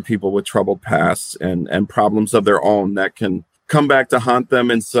history. These are people with troubled pasts and problems of their own that can come back to haunt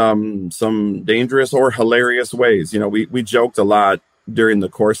them in some dangerous or hilarious ways. You know, we joked a lot during the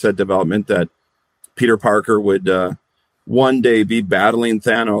core set development that Peter Parker would one day be battling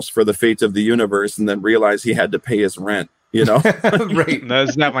Thanos for the fate of the universe and then realize he had to pay his rent, you know? Right.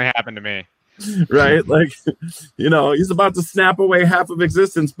 That's definitely happened to me. Right? Like, you know, he's about to snap away half of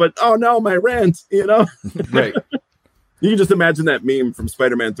existence, but oh no, my rent, you know? Right. You can just imagine that meme from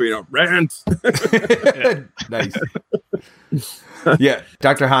Spider-Man 3, you know, rent. Nice. Yeah.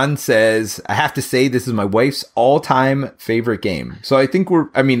 Dr. Han says, I have to say this is my wife's all-time favorite game. So I think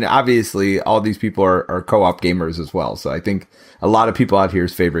obviously all these people are co-op gamers as well. So I think a lot of people out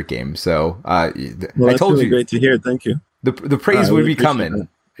here's favorite game. So I told really you. Great to hear. Thank you. The praise would be coming.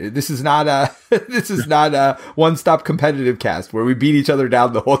 This is not a a one-stop competitive cast where we beat each other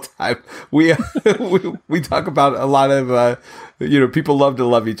down the whole time. We talk about a lot of people love to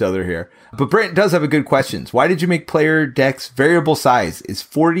love each other here. But Brent does have a good question. Why did you make player decks variable size? Is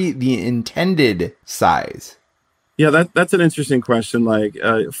 40 the intended size? Yeah, that's an interesting question. Like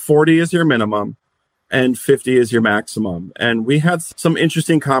 40 is your minimum and 50 is your maximum. And we had some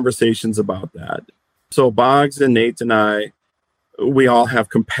interesting conversations about that. So Boggs and Nate and I, we all have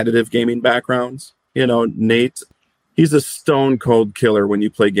competitive gaming backgrounds. Nate, he's a stone cold killer when you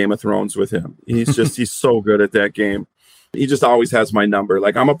play Game of Thrones with him. He's so good at that game. He just always has my number.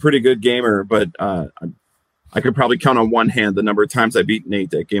 Like, I'm a pretty good gamer, but I could probably count on one hand the number of times I beat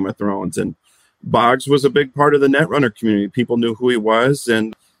Nate at Game of Thrones. And Boggs was a big part of the Netrunner community. People knew who he was,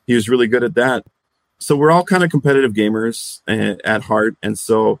 and he was really good at that. So we're all kind of competitive gamers at heart. And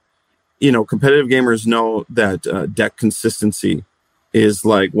so, competitive gamers know that deck consistency is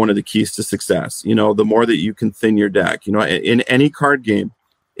like one of the keys to success. The more that you can thin your deck, in any card game,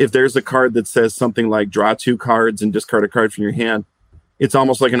 if there's a card that says something like draw 2 cards and discard a card from your hand, it's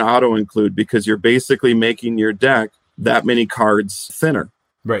almost like an auto include, because you're basically making your deck that many cards thinner.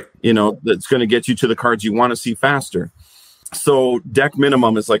 Right. That's going to get you to the cards you want to see faster. So deck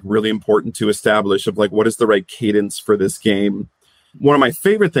minimum is like really important to establish of like, what is the right cadence for this game? One of my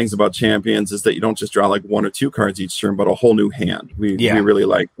favorite things about Champions is that you don't just draw like 1 or 2 cards each turn, but a whole new hand. We really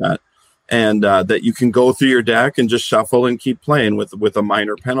like that. And that you can go through your deck and just shuffle and keep playing with a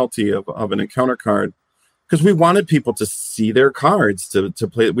minor penalty of an encounter card. Because we wanted people to see their cards to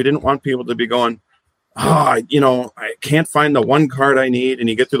play. We didn't want people to be going, I can't find the one card I need. And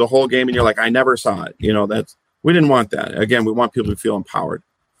you get through the whole game and you're like, I never saw it. We didn't want that. Again, we want people to feel empowered.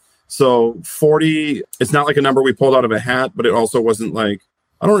 So 40, it's not like a number we pulled out of a hat, but it also wasn't like,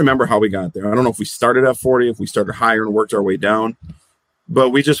 I don't remember how we got there. I don't know if we started at 40, if we started higher and worked our way down.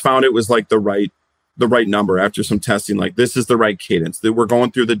 But we just found it was like the right number after some testing. Like, this is the right cadence. That we're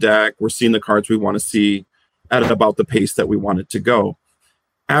going through the deck. We're seeing the cards we want to see at about the pace that we want it to go.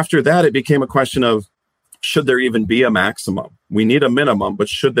 After that, it became a question of, should there even be a maximum? We need a minimum, but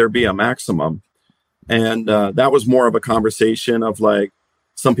should there be a maximum? And that was more of a conversation of like,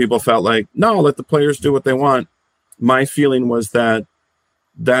 some people felt like, no, let the players do what they want. My feeling was that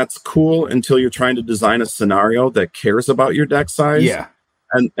that's cool until you're trying to design a scenario that cares about your deck size. Yeah.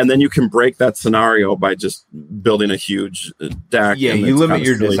 And then you can break that scenario by just building a huge deck. Yeah, you limit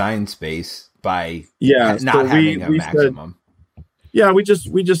your design space by not having a maximum. We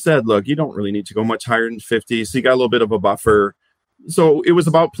just said, look, you don't really need to go much higher than 50. So you got a little bit of a buffer. So it was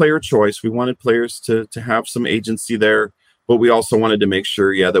about player choice. We wanted players to have some agency there, but we also wanted to make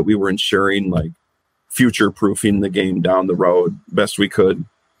sure, that we were ensuring like future-proofing the game down the road best we could.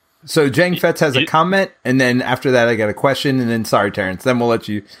 So Jang Fetz has a comment, and then after that I got a question, and then sorry, Terrence, then we'll let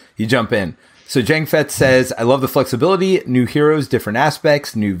you jump in. So Jang Fetz says, I love the flexibility, new heroes, different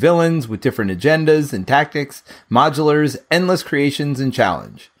aspects, new villains with different agendas and tactics, modulars, endless creations, and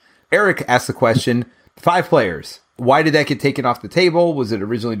challenge. Eric asked the question, 5 players. Why did that get taken off the table? Was it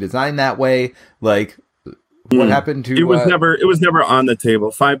originally designed that way? Like, what happened to... It was never on the table.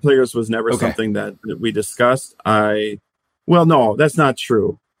 5 players was never something that we discussed. Well, no, that's not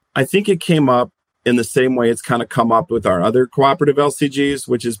true. I think it came up in the same way it's kind of come up with our other cooperative LCGs,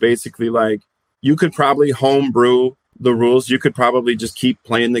 which is basically like, you could probably homebrew the rules. You could probably just keep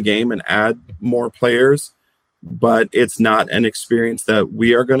playing the game and add more players, but it's not an experience that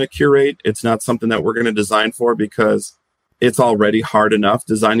we are going to curate. It's not something that we're going to design for, because it's already hard enough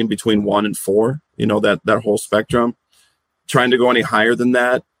designing between 1 and 4, that whole spectrum. Trying to go any higher than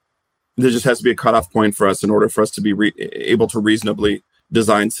that, there just has to be a cutoff point for us in order for us to be able to reasonably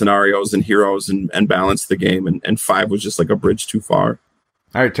design scenarios and heroes and balance the game. And 5 was just like a bridge too far.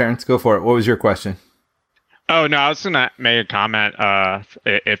 All right, Terrence, go for it. What was your question? Oh, no, I was going to make a comment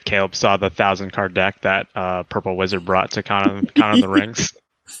if Caleb saw the 1,000-card deck that Purple Wizard brought to Con of the Rings,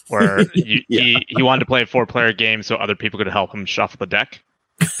 where he wanted to play a 4-player game so other people could help him shuffle the deck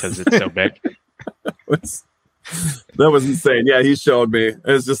because it's so big. That was insane. Yeah, he showed me.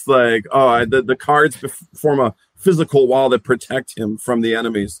 It's just like, the cards form a physical wall that protect him from the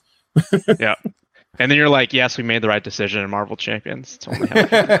enemies. Yeah. And then you're like, yes, we made the right decision in Marvel Champions to only have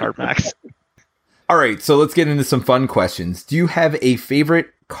 50 card max. All right, so let's get into some fun questions. Do you have a favorite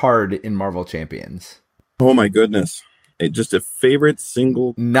card in Marvel Champions? Oh my goodness. Just a favorite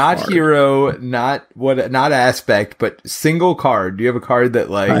single not card. Hero, not aspect, but single card. Do you have a card that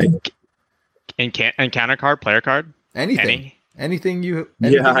like encounter card, player card? Anything you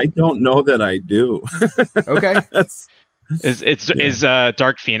Yeah, I don't know that I do. Okay. Is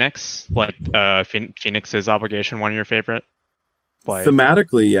Dark Phoenix, like Phoenix's Obligation, one of your favorite? play.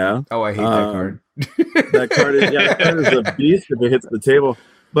 Thematically, yeah. Oh, I hate that card. That card is a beast if it hits the table.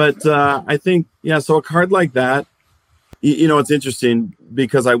 But I think, so a card like that, it's interesting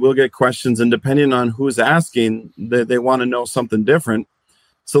because I will get questions, and depending on who's asking, they want to know something different.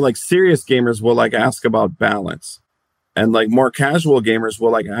 So like serious gamers will like ask about balance, and like more casual gamers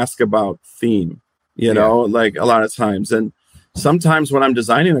will like ask about theme, like a lot of times. And sometimes when I'm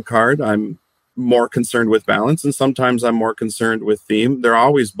designing a card, I'm more concerned with balance, and sometimes I'm more concerned with theme. They're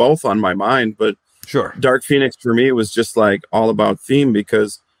always both on my mind, but sure. Dark Phoenix for me was just like all about theme,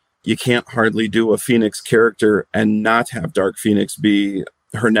 because you can't hardly do a Phoenix character and not have Dark Phoenix be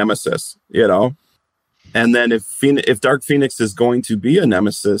her nemesis, And then if Dark Phoenix is going to be a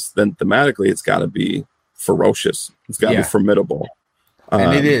nemesis, then thematically it's got to be ferocious. It's got to be formidable.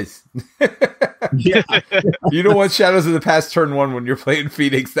 And it is. Yeah. You don't want Shadows of the Past turn 1 when you're playing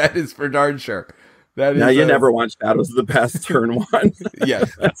Phoenix. That is for darn sure. That is. Now you never want Shadows of the Past turn 1.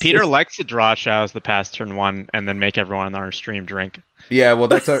 Yes. Peter likes to draw Shadows of the Past turn 1 and then make everyone on our stream drink. Yeah, well,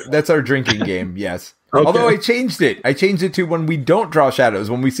 that's our drinking game. Yes. Okay. Although I changed it. I changed it to when we don't draw shadows,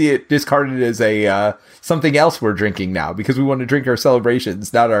 when we see it discarded as a something else we're drinking now, because we want to drink our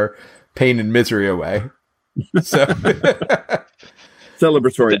celebrations, not our pain and misery away. So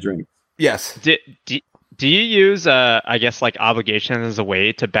Celebratory drink. Yes. Do you use I guess like obligation as a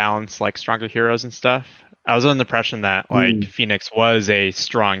way to balance like stronger heroes and stuff? I was under the impression that like Phoenix was a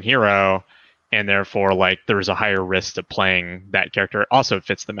strong hero, and therefore like there was a higher risk to playing that character. Also, it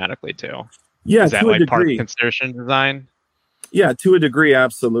fits thematically too. Yeah, is that like part of consideration design? Yeah, to a degree,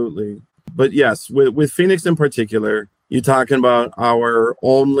 absolutely. But yes, with Phoenix in particular, you're talking about our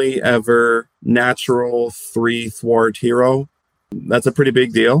only ever natural 3 thwart hero. That's a pretty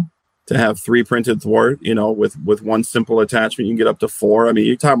big deal to have 3 printed thwart. With one simple attachment, you can get up to 4. I mean,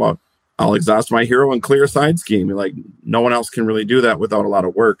 you're talking about I'll exhaust my hero and clear side scheme. Like no one else can really do that without a lot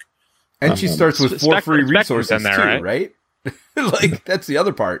of work. And she starts with 4 free resources in there, too, right? Like that's the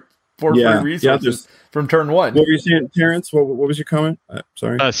other part. 4 free resources from turn 1. What were you saying, Terrence? What was your comment?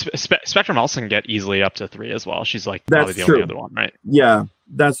 Sorry. Spectrum also can get easily up to 3 as well. She's like probably the only other one, right? Yeah,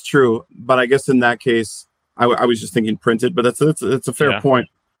 that's true. But I guess in that case, I was just thinking printed. But that's a fair point.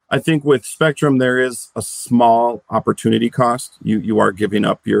 I think with Spectrum there is a small opportunity cost. You are giving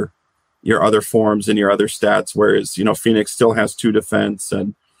up your other forms and your other stats, whereas Phoenix still has 2 defense,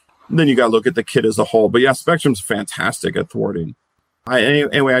 and then you got to look at the kit as a whole. But yeah, Spectrum's fantastic at thwarting.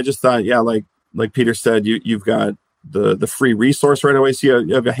 Anyway, I just thought, like Peter said, you've got the free resource right away. So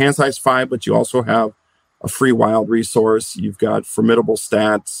you have a hand size 5, but you also have a free wild resource. You've got formidable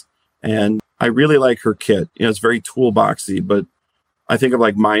stats, and I really like her kit. It's very toolboxy, but I think of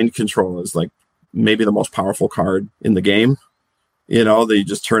like Mind Control as like maybe the most powerful card in the game. That you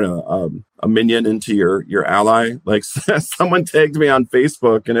just turn a minion into your ally. Like someone tagged me on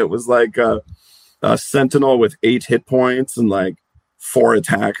Facebook, and it was like a Sentinel with 8 hit points and like 4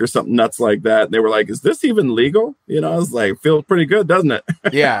 attack or something nuts like that. And they were like, "Is this even legal?" I was like, "Feels pretty good, doesn't it?"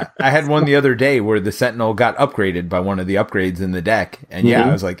 Yeah, I had one the other day where the Sentinel got upgraded by one of the upgrades in the deck, and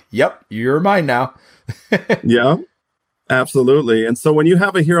I was like, "Yep, you're mine now." Yeah, absolutely. And so when you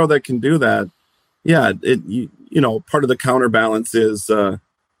have a hero that can do that, part of the counterbalance is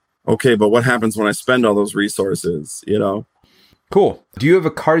okay, but what happens when I spend all those resources? Cool. Do you have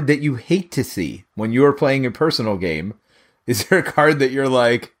a card that you hate to see when you are playing a personal game? Is there a card that you're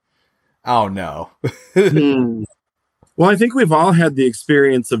like, oh no? Well, I think we've all had the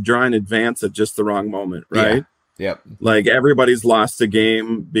experience of drawing advance at just the wrong moment, right? Yeah. Yep. Like everybody's lost a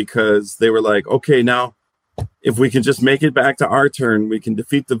game because they were like, okay, now if we can just make it back to our turn, we can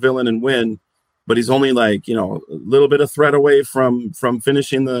defeat the villain and win. But he's only like, a little bit of threat away from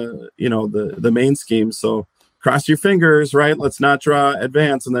finishing the main scheme. So cross your fingers, right? Let's not draw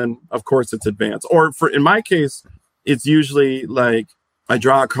advance. And then of course it's advance. Or in my case, it's usually like I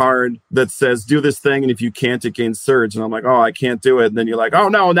draw a card that says do this thing, and if you can't, it gains surge. And I'm like, oh, I can't do it. And then you're like, oh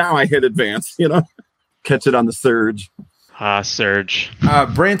no, now I hit advance, catch it on the surge. Surge.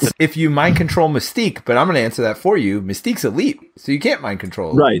 Brent, if you mind control Mystique, but I'm going to answer that for you. Mystique's elite, so you can't mind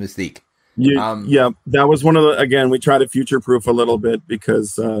control Mystique. That was one of the, again, we try to future proof a little bit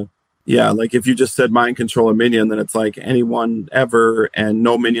because, like if you just said mind control a minion, then it's like anyone ever, and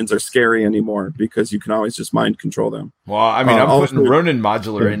no minions are scary anymore because you can always just mind control them. Well, I mean, I'm putting Ronin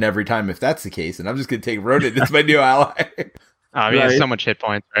modular in every time if that's the case, and I'm just going to take Ronin as my new ally. He has so much hit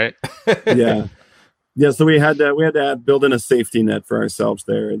points, right? Yeah. So we had to build in a safety net for ourselves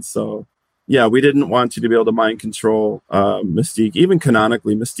there, and so. Yeah, we didn't want you to be able to mind control Mystique. Even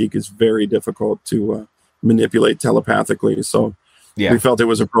canonically, Mystique is very difficult to manipulate telepathically. So we felt it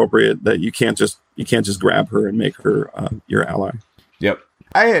was appropriate that you can't just grab her and make her your ally. Yep.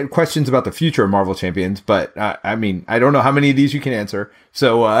 I had questions about the future of Marvel Champions, but I mean, I don't know how many of these you can answer.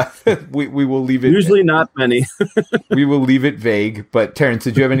 So we will leave it. Usually not many. We will leave it vague. But Terrence,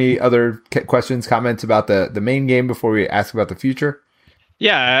 did you have any other questions, comments about the main game before we ask about the future?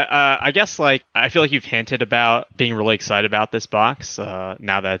 Yeah, I guess like I feel like you've hinted about being really excited about this box now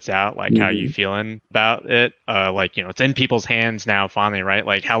that it's out. Like, how are you feeling about it? Like, you know, it's in people's hands now finally, right?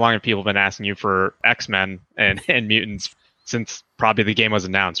 Like, how long have people been asking you for X-Men and Mutants since probably the game was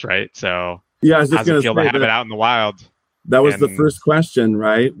announced, right? So yeah, I was just how's it feel to have it out in the wild? That was the first question,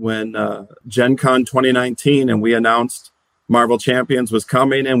 right? When Gen Con 2019 and we announced Marvel Champions was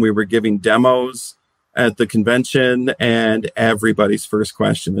coming and we were giving demos at the convention, and everybody's first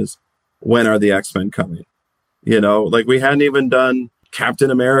question is, when are the X-Men coming? You know, like we hadn't even done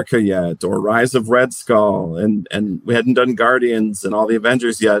Captain America yet or Rise of Red Skull, and we hadn't done Guardians and all the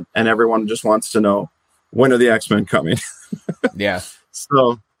Avengers yet, and everyone just wants to know, when are the X-Men coming? Yeah.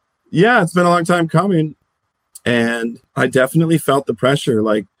 So, yeah, it's been a long time coming. And I definitely felt the pressure.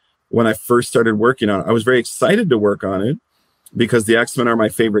 Like when I first started working on it, I was very excited to work on it because the X-Men are my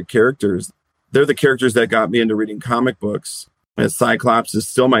favorite characters. They're the characters that got me into reading comic books. And Cyclops is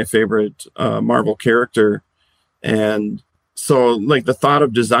still my favorite Marvel character. And so like the thought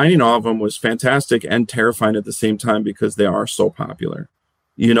of designing all of them was fantastic and terrifying at the same time because they are so popular.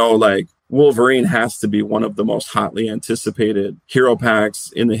 You know, like Wolverine has to be one of the most hotly anticipated hero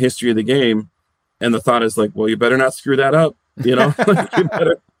packs in the history of the game. And the thought is like, well, you better not screw that up, you know, you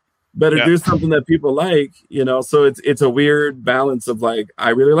better do something that people like, you know. So it's a weird balance of like, I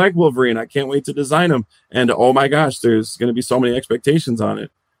really like Wolverine. I can't wait to design him. And oh my gosh, there's going to be so many expectations on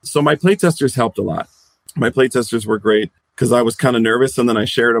it. So my playtesters helped a lot. My playtesters were great because I was kind of nervous, and then I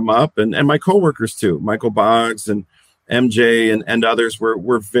shared them up. And my coworkers too, Michael Boggs and MJ and others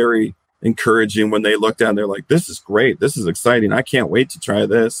were very encouraging when they looked at it. They're like, this is great. This is exciting. I can't wait to try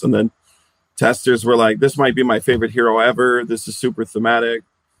this. And then testers were like, this might be my favorite hero ever. This is super thematic.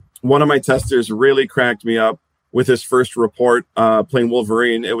 One of my testers really cracked me up with his first report playing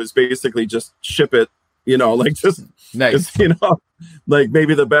Wolverine. It was basically just ship it, you know, like just nice, you know, like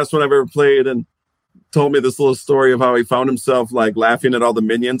maybe the best one I've ever played, and told me this little story of how he found himself like laughing at all the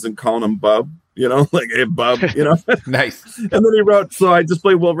minions and calling them Bub, you know, like, hey, Bub, you know. Nice. And then he wrote, so I just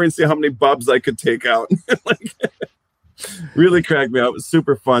played Wolverine, see how many Bubs I could take out. Like, really cracked me up. It was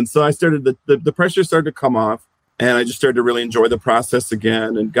super fun. So I started, the pressure started to come off, and I just started to really enjoy the process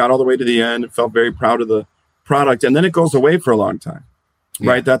again, and got all the way to the end and felt very proud of the product. And then it goes away for a long time,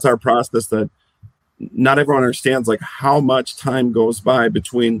 right? That's our process that not everyone understands, like how much time goes by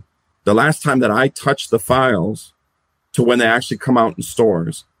between the last time that I touched the files to when they actually come out in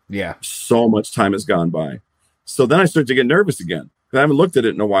stores. Yeah. So much time has gone by. So then I started to get nervous again. I haven't looked at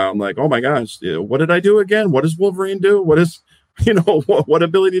it in a while. I'm like, oh my gosh, what did I do again? What does Wolverine do? What is, you know, what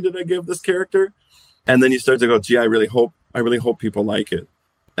ability did I give this character? And then you start to go, gee, I really hope people like it.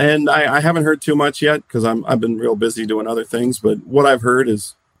 And I haven't heard too much yet because I've been real busy doing other things. But what I've heard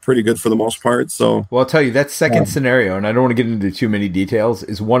is pretty good for the most part. So, well, I'll tell you, that second scenario, and I don't want to get into too many details,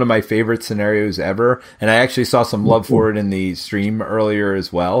 is one of my favorite scenarios ever. And I actually saw some love for it in the stream earlier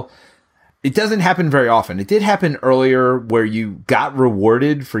as well. It doesn't happen very often. It did happen earlier where you got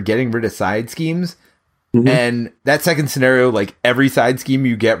rewarded for getting rid of side schemes. Mm-hmm. And that second scenario, like every side scheme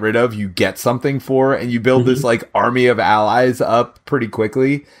you get rid of, you get something for, and you build this like army of allies up pretty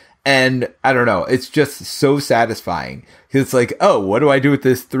quickly. And I don't know, it's just so satisfying. It's like, oh, what do I do with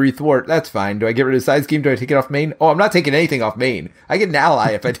this 3 thwart? That's fine. Do I get rid of the side scheme? Do I take it off main? Oh, I'm not taking anything off main. I get an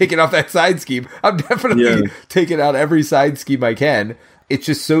ally if I take it off that side scheme. I'm definitely taking out every side scheme I can. It's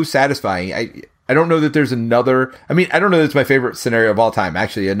just so satisfying. I don't know that there's another. I mean, I don't know that it's my favorite scenario of all time.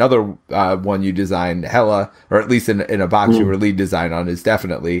 Actually, another one you designed, Hela, or at least in a box you were lead design on, is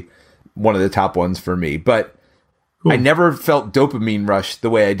definitely one of the top ones for me. But I never felt dopamine rush the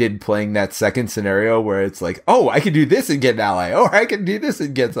way I did playing that second scenario where it's like, oh, I can do this and get an ally, or I can do this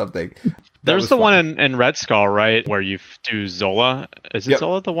and get something. There's the one in Red Skull, right, where you do Zola. Is it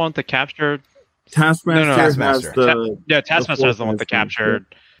Zola the one with the captured? Taskmaster. No, Taskmaster Taskmaster has the one with the captured.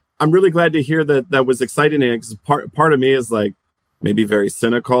 I'm really glad to hear that was exciting, because part of me is like maybe very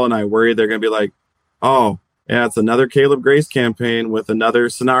cynical, and I worry they're going to be like, oh, yeah, it's another Caleb Grace campaign with another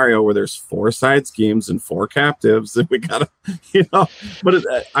scenario where there's 4 side schemes and 4 captives, and we gotta, you know. But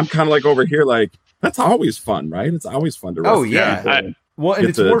I'm kind of like over here, like, that's always fun, right? It's always fun to. Oh yeah. Well, and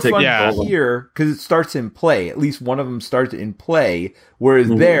it's more fun here because it starts in play. At least one of them starts in play, whereas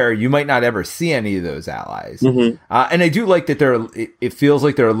there you might not ever see any of those allies. And I do like that it feels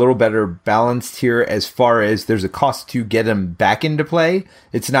like they're a little better balanced here as far as there's a cost to get them back into play.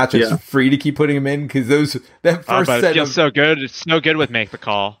 It's not just free to keep putting them in because that first set it feels so good. It's so good with Make the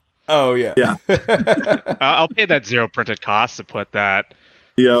Call. Oh yeah. I'll pay that 0 printed cost to put that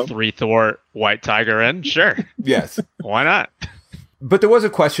 3 Thwart White Tiger in. Sure. Yes. Why not? But there was a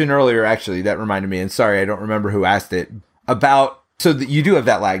question earlier, actually, that reminded me, and sorry, I don't remember who asked it, about, so that you do have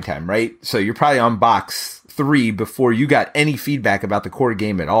that lag time, right? So you're probably on box 3 before you got any feedback about the core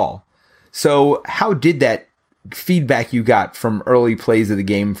game at all. So how did that feedback you got from early plays of the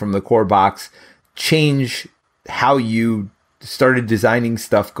game from the core box change how you started designing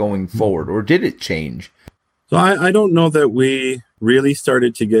stuff going forward, or did it change? So I don't know that we really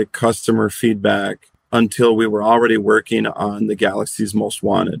started to get customer feedback until we were already working on the Galaxy's Most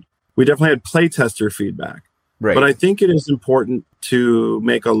Wanted. We definitely had playtester feedback. Right. But I think it is important to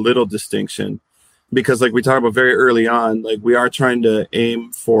make a little distinction because like we talked about very early on, like we are trying to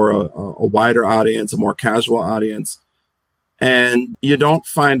aim for a wider audience, a more casual audience. And you don't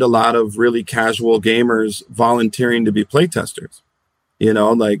find a lot of really casual gamers volunteering to be playtesters. You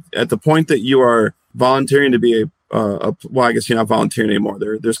know, like at the point that you are volunteering to be well, I guess you're not volunteering anymore.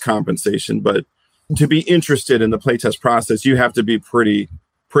 There's compensation, but to be interested in the playtest process, you have to be pretty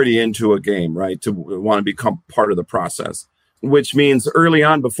into a game, right? To want to become part of the process, which means early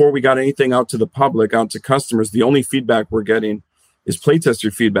on, before we got anything out to the public, out to customers, the only feedback we're getting is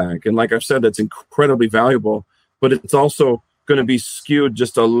playtester feedback. And like I've said, that's incredibly valuable, but it's also going to be skewed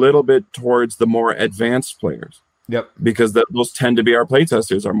just a little bit towards the more advanced players. Yep. Because those tend to be our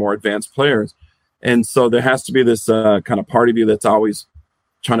playtesters, our more advanced players. And so there has to be this kind of party view that's always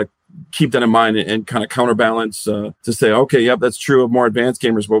trying to keep that in mind and kind of counterbalance to say, okay, yep, that's true of more advanced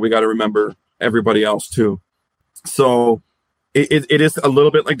gamers, but we got to remember everybody else too. So it is a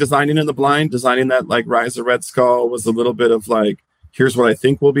little bit like designing in the blind. Designing that like Rise of Red Skull was a little bit of like, here's what I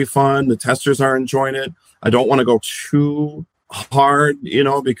think will be fun. The testers are enjoying it. I don't want to go too hard, you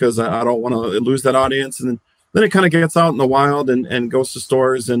know, because I don't want to lose that audience. And then it kind of gets out in the wild and goes to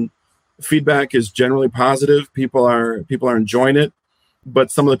stores, and feedback is generally positive. People are enjoying it.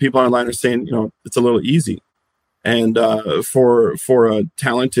 But some of the people online are saying, you know, it's a little easy. And for a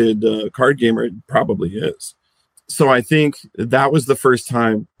talented card gamer, it probably is. So I think that was the first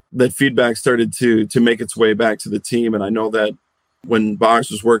time that feedback started to make its way back to the team. And I know that when Boggs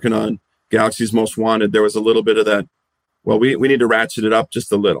was working on Galaxy's Most Wanted, there was a little bit of that, well, we need to ratchet it up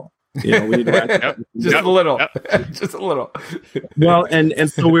just a little. You know, we need to ratchet up just a little. Just a little. Well,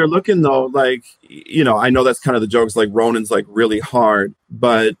 and so we were looking though, like, you know, I know that's kind of the jokes, like Ronin's like really hard,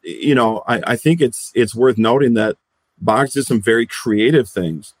 but you know, I think it's worth noting that Boggs did some very creative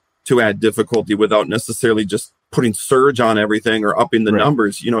things to add difficulty without necessarily just putting surge on everything or upping the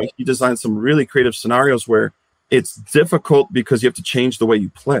numbers. You know, he designed some really creative scenarios where it's difficult because you have to change the way you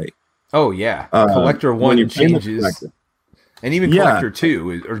play. Oh yeah, Collector 1 changes. And even Collector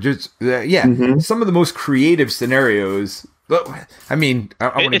 2, or just, some of the most creative scenarios. I mean, I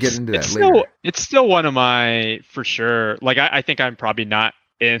want to get into that later. It's still one of my, for sure, like, I think I'm probably not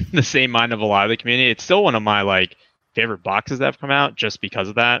in the same mind of a lot of the community. It's still one of my, like, favorite boxes that have come out just because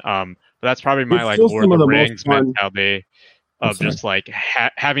of that. But that's probably my, like, Lord of the Rings mentality of just, like,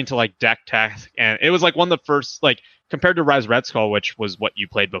 having to, like, deck tech. And it was, like, one of the first, like, compared to Rise Red Skull, which was what you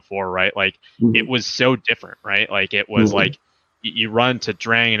played before, right? Like, it was so different, right? Like, it was, like, you run to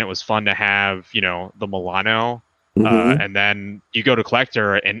Drang and it was fun to have, you know, the Milano, and then you go to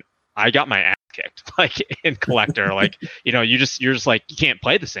Collector and I got my ass kicked, like in Collector, like, you know, you're just like, you can't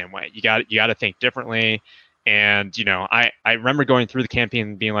play the same way. You got to think differently. And, you know, I remember going through the campaign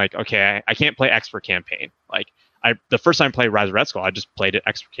and being like, okay, I can't play expert campaign. Like the first time I played Rise of Red Skull, I just played it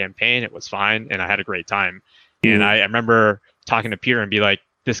expert campaign. It was fine. And I had a great time. And I remember talking to Peter and be like,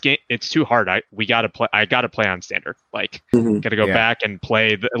 this game, it's too hard. I got to play on standard. Like, got to go back and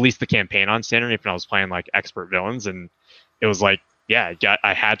play at least the campaign on standard. If I was playing like expert villains, and it was like,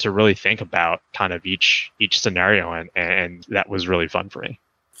 I had to really think about kind of each scenario, and that was really fun for me.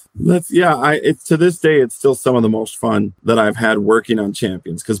 It's to this day, it's still some of the most fun that I've had working on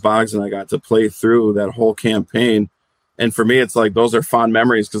Champions, because Boggs and I got to play through that whole campaign. And for me, it's like, those are fond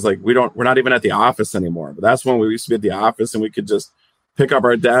memories, because like we're not even at the office anymore. But that's when we used to be at the office and we could just pick up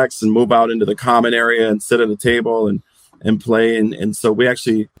our decks and move out into the common area and sit at a table and play. And so we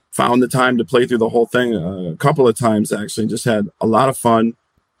actually found the time to play through the whole thing a couple of times, actually, and just had a lot of fun.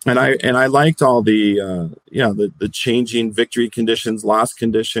 And I liked all the changing victory conditions, loss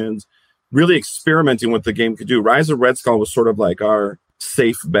conditions, really experimenting what the game could do. Rise of Red Skull was sort of like our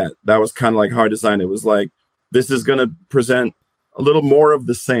safe bet. That was kind of like how I designed it. It was like, this is going to present a little more of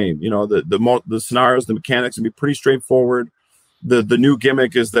the same. The scenarios, the mechanics would be pretty straightforward. The new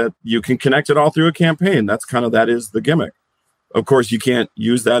gimmick is that you can connect it all through a campaign. That is the gimmick. Of course, you can't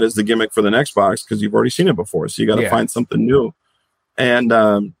use that as the gimmick for the next box because you've already seen it before. So you got to find something new. And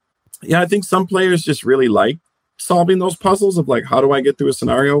I think some players just really like solving those puzzles of like, how do I get through a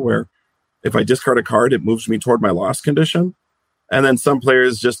scenario where if I discard a card, it moves me toward my loss condition. And then some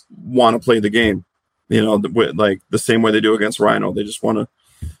players just want to play the game, like the same way they do against Rhino. They just want to,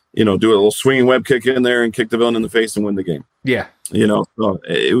 do a little swinging web kick in there and kick the villain in the face and win the game. Yeah. So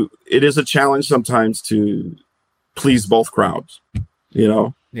it is a challenge sometimes to please both crowds,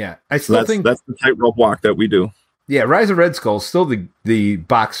 Yeah. I still think that's the tightrope walk that we do. Yeah, Rise of Red Skull is still the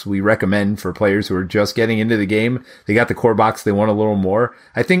box we recommend for players who are just getting into the game. They got the core box, they want a little more.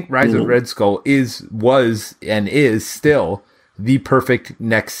 I think Rise of Red Skull was and is still the perfect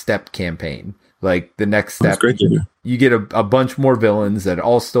next step campaign. Like the next step, you get a bunch more villains that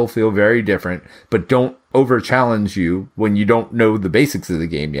all still feel very different, but don't over challenge you when you don't know the basics of the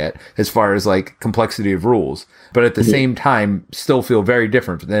game yet, as far as like complexity of rules. But at the same time, still feel very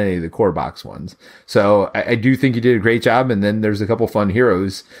different than any of the core box ones. So I do think you did a great job. And then there's a couple fun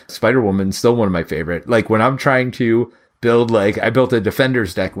heroes. Spider-Woman's still one of my favorite. Like when I'm trying to build, I built a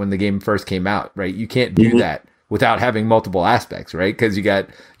Defenders deck when the game first came out, right? You can't do that without having multiple aspects, right? Because you got,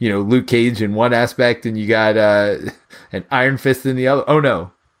 Luke Cage in one aspect and you got an Iron Fist in the other. Oh,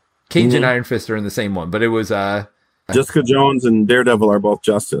 no. Cage and Iron Fist are in the same one, but it was... Jessica Jones and Daredevil are both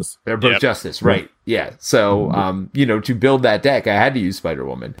Justice. They're both Justice, right. Yeah. So, to build that deck, I had to use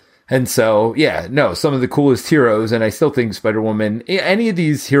Spider-Woman. And so, some of the coolest heroes, and I still think Spider-Woman, any of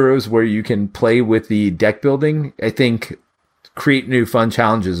these heroes where you can play with the deck building, I think create new fun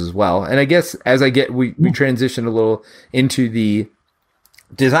challenges as well. And I guess as we transition a little into the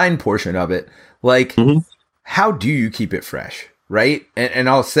design portion of it, how do you keep it fresh? Right. And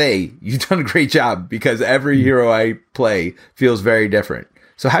I'll say you've done a great job because every hero I play feels very different.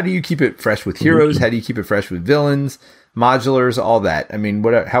 So how do you keep it fresh with heroes? How do you keep it fresh with villains, modulars, all that? I mean,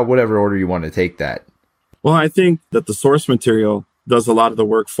 whatever order you want to take that. Well, I think that the source material does a lot of the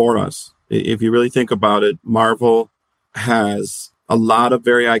work for us. If you really think about it, Marvel has a lot of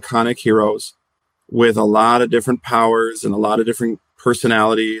very iconic heroes with a lot of different powers and a lot of different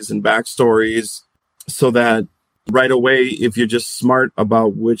personalities and backstories, so that right away, if you're just smart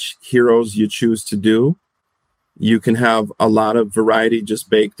about which heroes you choose to do, you can have a lot of variety just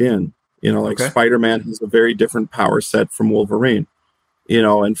baked in. Spider-Man has a very different power set from Wolverine,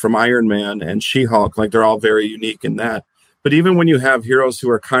 and from Iron Man and She-Hulk, they're all very unique in that. But even when you have heroes who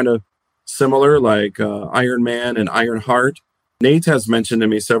are kind of similar, like Iron Man and Ironheart, Nate has mentioned to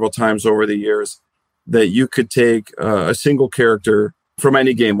me several times over the years that you could take a single character from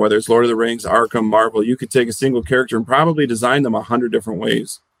any game, whether it's Lord of the Rings, Arkham, Marvel. You could take a single character and probably design them 100 different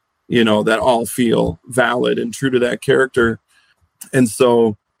ways, that all feel valid and true to that character. And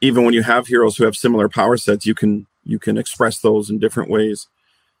so even when you have heroes who have similar power sets, you can express those in different ways.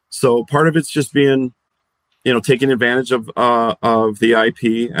 So part of it's just being, taking advantage of the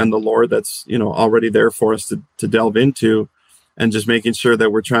IP and the lore that's, already there for us to delve into, and just making sure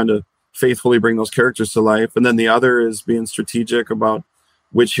that we're trying to faithfully bring those characters to life. And then the other is being strategic about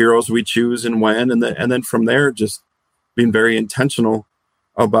which heroes we choose and when, and then from there, just being very intentional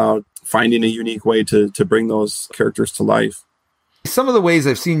about finding a unique way to bring those characters to life. Some of the ways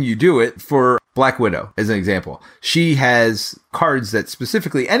I've seen you do it for Black Widow, as an example, she has cards that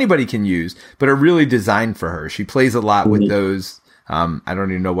specifically anybody can use, but are really designed for her. She plays a lot with those. I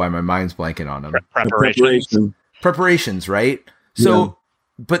don't even know why my mind's blanking on them. Preparations, right? So,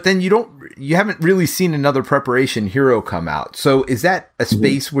 but then you haven't really seen another preparation hero come out. So is that a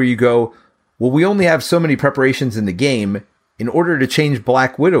space where you go, well, we only have so many preparations in the game. In order to change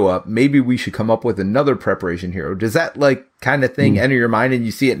Black Widow up, maybe we should come up with another preparation hero. Does that kind of thing enter your mind? And you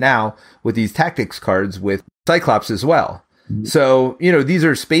see it now with these tactics cards with Cyclops as well. So, these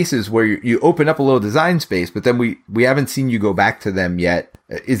are spaces where you open up a little design space, but then we haven't seen you go back to them yet.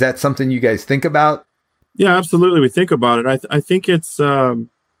 Is that something you guys think about? Yeah, absolutely. We think about it. I think it's,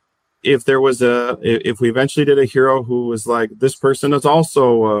 if we eventually did a hero who was like, this person is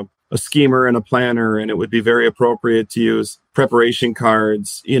also a schemer and a planner, and it would be very appropriate to use preparation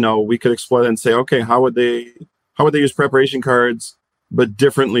cards, we could explore that and say, okay, how would they use preparation cards, but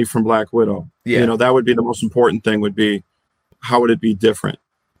differently from Black Widow? Yeah. That would be the most important thing, would be, how would it be different?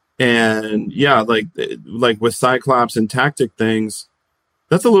 And like with Cyclops and tactic things,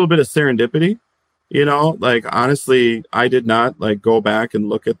 that's a little bit of serendipity. Honestly, I did not go back and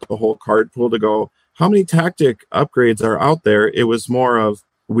look at the whole card pool to go, how many tactic upgrades are out there? It was more of,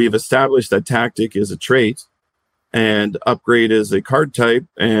 we've established that tactic is a trait and upgrade is a card type.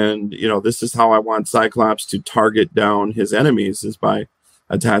 And, this is how I want Cyclops to target down his enemies, is by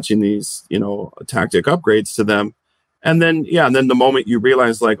attaching these, tactic upgrades to them. And then the moment you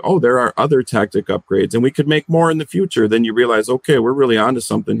realize, like, oh, there are other tactic upgrades and we could make more in the future, then you realize, okay, we're really onto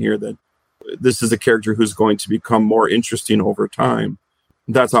something here, that this is a character who's going to become more interesting over time.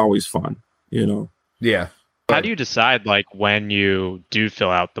 That's always fun, Yeah. How do you decide, like, when you do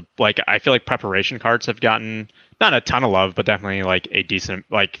fill out I feel like preparation cards have gotten not a ton of love, but definitely like a decent,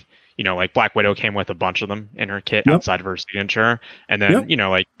 like Black Widow came with a bunch of them in her kit outside of her signature. And then,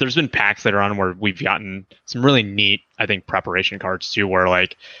 there's been packs that are on where we've gotten some really neat, I think, preparation cards too, where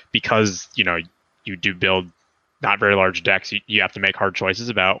like, because, you do build not very large decks, you have to make hard choices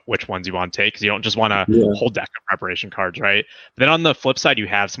about which ones you want to take, because you don't just want a whole deck of preparation cards, right? But then on the flip side, you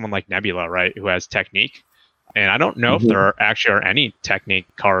have someone like Nebula, right, who has Technique. And I don't know if there are any Technique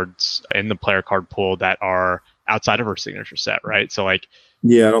cards in the player card pool that are outside of her signature set, right? So like, I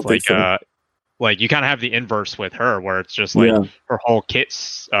don't think so. Like you kind of have the inverse with her, where it's just like her whole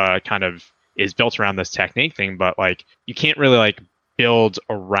kit's kind of is built around this Technique thing, but like you can't really like build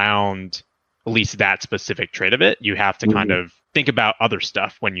around at least that specific trait of it. You have to kind of think about other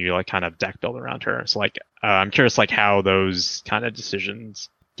stuff when you like kind of deck build around her. So like I'm curious like how those kind of decisions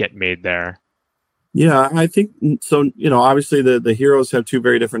get made there. Yeah, I think so. Obviously the heroes have two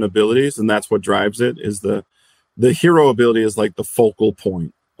very different abilities, and that's what drives it. Is the hero ability is like the focal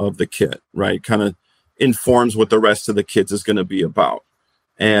point of the kit, right? Kind of informs what the rest of the kit is going to be about.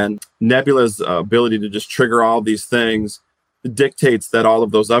 And Nebula's ability to just trigger all these things dictates that all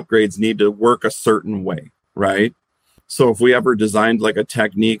of those upgrades need to work a certain way, right? So if we ever designed like a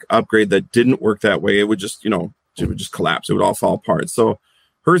Technique upgrade that didn't work that way, it would just, it would just collapse. It would all fall apart. So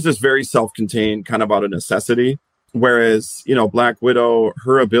hers is very self-contained, kind of out of necessity. Whereas, Black Widow,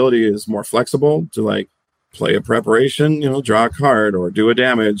 her ability is more flexible to like play a preparation, draw a card or do a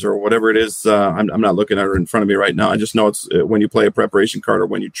damage or whatever it is. I'm not looking at her in front of me right now. I just know it's when you play a preparation card or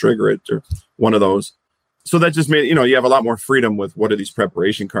when you trigger it or one of those. So that just made, you have a lot more freedom with what do these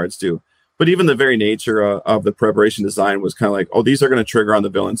preparation cards do. But even the very nature of the preparation design was kind of like, oh, these are going to trigger on the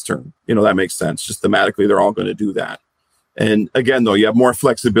villain's turn. That makes sense. Just thematically, they're all going to do that. And again, though, you have more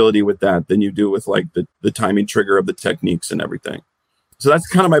flexibility with that than you do with like the timing trigger of the techniques and everything. So that's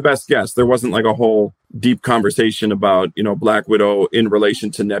kind of my best guess. There wasn't like a whole deep conversation about, Black Widow in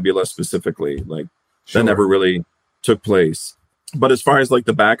relation to Nebula specifically. Like that never really took place. But as far as like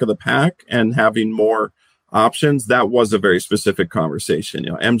the back of the pack and having more options, that was a very specific conversation.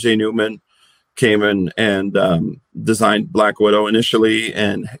 MJ Newman came in and designed Black Widow initially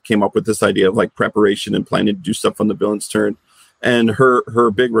and came up with this idea of like preparation and planning to do stuff on the villain's turn. And her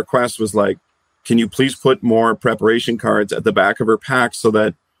big request was like, can you please put more preparation cards at the back of her pack so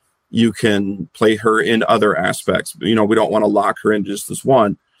that you can play her in other aspects? We don't want to lock her in just this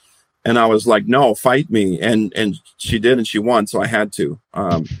one. And I was like, no, fight me. And she did, and she won. So I had to.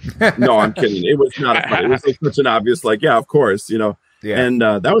 No, I'm kidding. It was not a fight. It was like such an obvious, like, yeah, of course, Yeah. And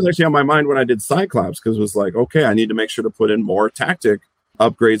that was actually on my mind when I did Cyclops, because it was like, okay, I need to make sure to put in more tactic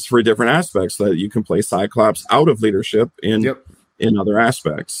upgrades for different aspects so that you can play Cyclops out of leadership in other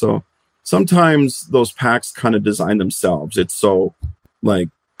aspects. So sometimes those packs kind of design themselves. It's so like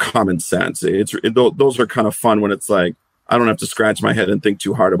common sense. Those are kind of fun when it's like, I don't have to scratch my head and think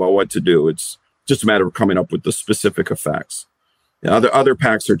too hard about what to do. It's just a matter of coming up with the specific effects. Other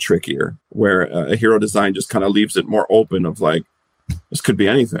packs are trickier, where a hero design just kind of leaves it more open of like, this could be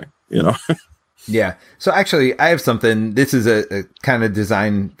anything, Yeah. So actually, I have something. This is a kind of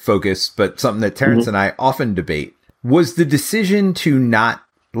design focus, but something that Terrence and I often debate. Was the decision to not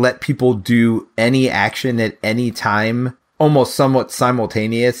let people do any action at any time almost somewhat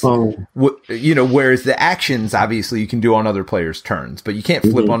simultaneous? Whereas the actions, obviously, you can do on other players' turns, but you can't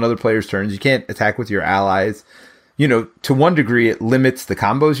flip on other players' turns. You can't attack with your allies. To one degree, it limits the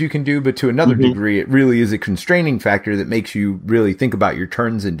combos you can do, but to another degree, it really is a constraining factor that makes you really think about your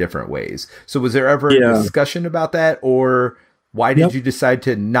turns in different ways. So was there ever a discussion about that, or why did you decide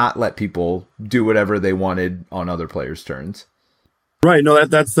to not let people do whatever they wanted on other players' turns? Right. No,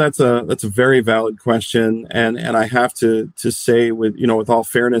 that's a very valid question. And I have to say with all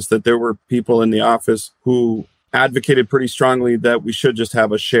fairness that there were people in the office who advocated pretty strongly that we should just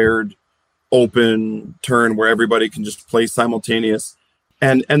have a shared open turn where everybody can just play simultaneous.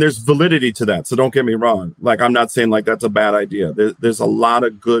 And there's validity to that. So don't get me wrong. Like, I'm not saying like that's a bad idea. There's a lot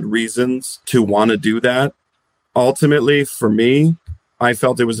of good reasons to want to do that. Ultimately, for me, I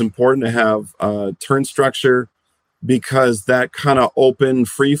felt it was important to have turn structure, because that kind of open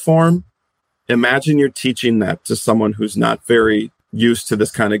free form imagine you're teaching that to someone who's not very used to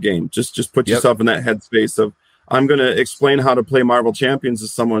this kind of game. Just put yourself in that headspace of, I'm going to explain how to play Marvel Champions to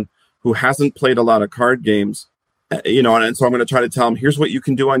someone who hasn't played a lot of card games, and so I'm going to try to tell them, here's what you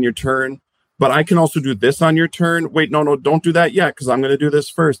can do on your turn, but I can also do this on your turn. Wait, no, don't do that yet, because I'm going to do this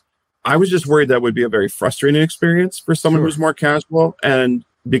first. I was just worried that would be a very frustrating experience for someone who's more casual. And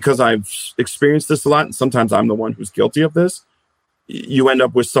because I've experienced this a lot, and sometimes I'm the one who's guilty of this, you end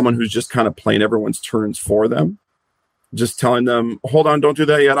up with someone who's just kind of playing everyone's turns for them. Just telling them, hold on, don't do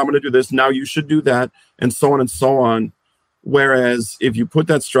that yet. I'm going to do this. Now you should do that. And so on and so on. Whereas if you put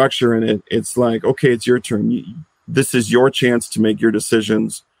that structure in it, it's like, okay, it's your turn. This is your chance to make your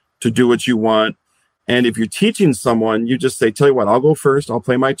decisions, to do what you want. And if you're teaching someone, you just say, tell you what, I'll go first. I'll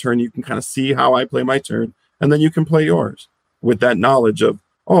play my turn. You can kind of see how I play my turn. And then you can play yours with that knowledge of,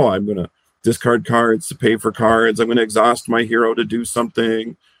 oh, I'm going to discard cards to pay for cards. I'm going to exhaust my hero to do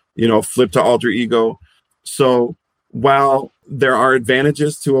something, flip to alter ego. So while there are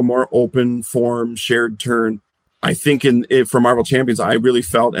advantages to a more open form shared turn, I think for Marvel Champions, I really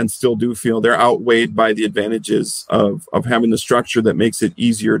felt and still do feel they're outweighed by the advantages of having the structure that makes it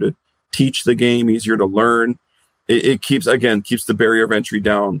easier to teach the game, easier to learn. It keeps the barrier of entry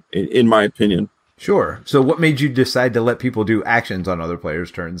down, in my opinion. Sure. So what made you decide to let people do actions on other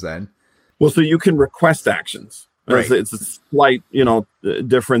players' turns then? Well, so you can request actions. Right. It's a slight,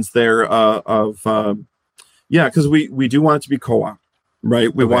 difference there because we do want it to be co-op,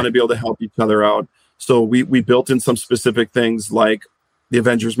 right? We want to be able to help each other out. So we built in some specific things like the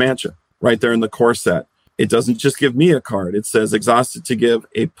Avengers Mansion right there in the core set. It doesn't just give me a card. It says exhausted to give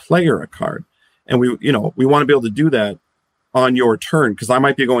a player a card. And we want to be able to do that on your turn, because I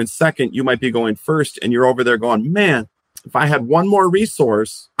might be going second, you might be going first, and you're over there going, man, if I had one more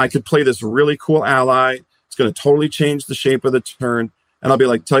resource, I could play this really cool ally. It's going to totally change the shape of the turn. And I'll be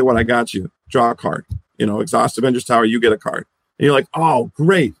like, tell you what, I got you. Draw a card. Exhaust Avengers Tower, you get a card. And you're like, oh,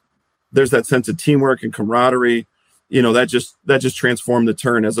 great. There's that sense of teamwork and camaraderie. That just transformed the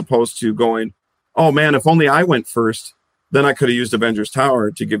turn, as opposed to going, oh man, if only I went first, then I could have used Avengers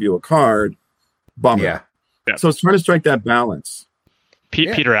Tower to give you a card. Bummer. Yeah. So it's trying to strike that balance.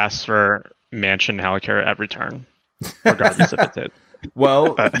 Peter asks for Mansion Helicarrier every turn, regardless if it's it.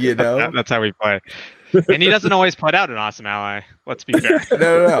 Well, that's how we play. And he doesn't always put out an awesome ally. Let's be fair.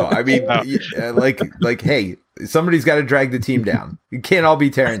 No. I mean, hey, somebody's got to drag the team down. It can't all be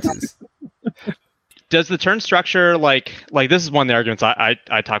Terrence's. Does the turn structure, like this is one of the arguments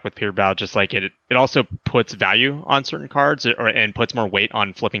I talk with Peter about, just like it also puts value on certain cards and puts more weight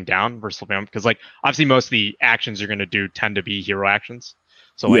on flipping down versus flipping up, because obviously most of the actions you're going to do tend to be hero actions.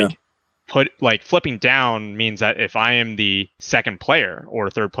 So flipping down means that if I am the second player or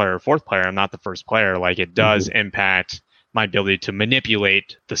third player or fourth player, I'm not the first player, it does impact my ability to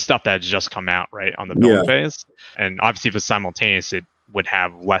manipulate the stuff that has just come out right on the build phase. And obviously if it's simultaneous, it would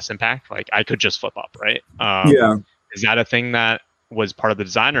have less impact. I could just flip up, right? Is that a thing that was part of the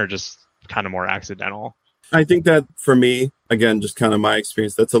design, or just kind of more accidental? I think that for me, again, just kind of my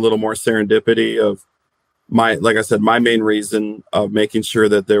experience, that's a little more serendipity of like I said, my main reason of making sure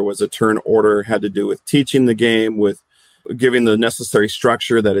that there was a turn order had to do with teaching the game, with giving the necessary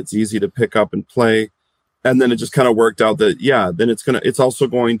structure that it's easy to pick up and play. And then it just kind of worked out that, then it's also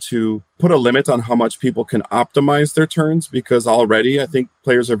going to put a limit on how much people can optimize their turns, because already I think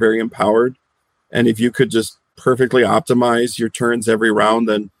players are very empowered. And if you could just perfectly optimize your turns every round,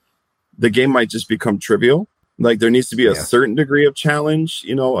 then the game might just become trivial. There needs to be a certain degree of challenge,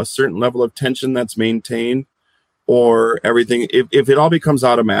 a certain level of tension that's maintained, or everything. If it all becomes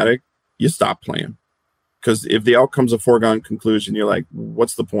automatic, you stop playing. Because if the outcome's a foregone conclusion, you're like,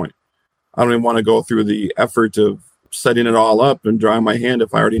 what's the point? I don't even want to go through the effort of setting it all up and drawing my hand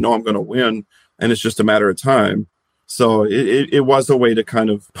if I already know I'm going to win and it's just a matter of time. So it was a way to kind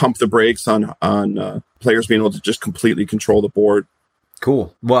of pump the brakes on players being able to just completely control the board.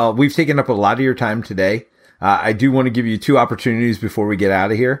 Cool. Well, we've taken up a lot of your time today. I do want to give you 2 opportunities before we get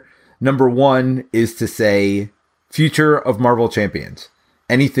out of here. Number 1 is to say future of Marvel Champions.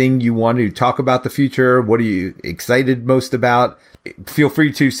 Anything you want to talk about the future? What are you excited most about? Feel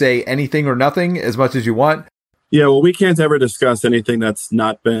free to say anything or nothing as much as you want. Yeah, well, we can't ever discuss anything that's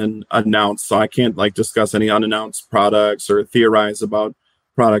not been announced. So I can't discuss any unannounced products or theorize about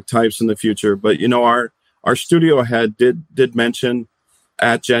product types in the future. But, our studio head did mention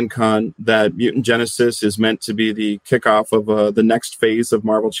at Gen Con that Mutant Genesis is meant to be the kickoff of the next phase of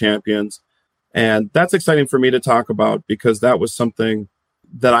Marvel Champions. And that's exciting for me to talk about, because that was something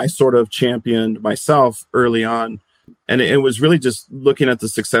that I sort of championed myself early on. And it was really just looking at the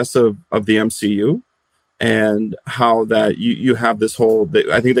success of the MCU and how that you have this whole,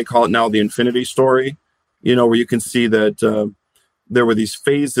 I think they call it now the Infinity Story, where you can see that there were these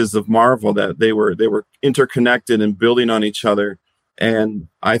phases of Marvel that they were interconnected and building on each other. And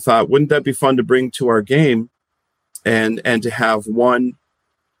I thought, wouldn't that be fun to bring to our game, and to have one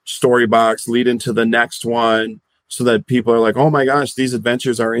story box lead into the next one, so that people are like, oh my gosh, these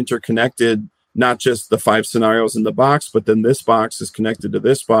adventures are interconnected, not just the 5 scenarios in the box, but then this box is connected to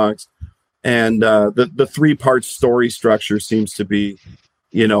this box. And the 3-part story structure seems to be,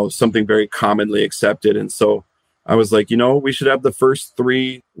 something very commonly accepted. And so I was like, we should have the first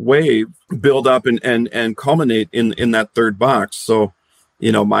 3 wave build up and culminate in that 3rd box. So,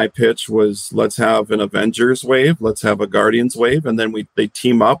 my pitch was, let's have an Avengers wave, let's have a Guardians wave, and then they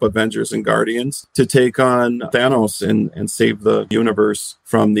team up, Avengers and Guardians, to take on Thanos and save the universe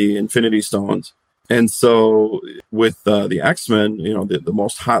from the Infinity Stones. And so with the X-Men, the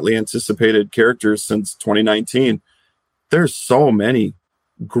most hotly anticipated characters since 2019, there's so many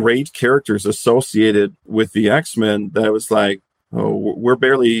great characters associated with the X-Men that it was like, oh, we're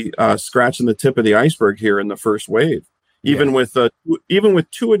barely scratching the tip of the iceberg here in the first wave. Even with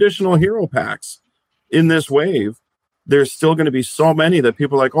 2 additional hero packs in this wave, there's still going to be so many that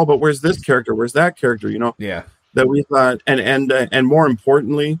people are like, oh, but where's this character? Where's that character? That we thought, and more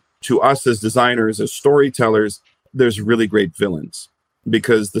importantly, to us as designers, as storytellers, there's really great villains,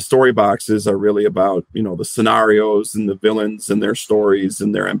 because the story boxes are really about, the scenarios and the villains and their stories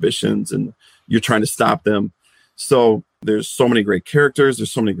and their ambitions, and you're trying to stop them. So there's so many great characters.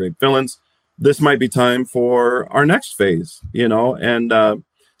 There's so many great villains. This might be time for our next phase, and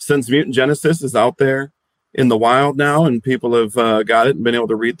since Mutant Genesis is out there in the wild now and people have got it and been able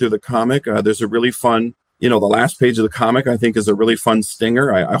to read through the comic, there's a really fun, the last page of the comic, I think, is a really fun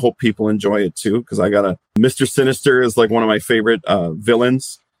stinger. I hope people enjoy it too, because Mr. Sinister is like one of my favorite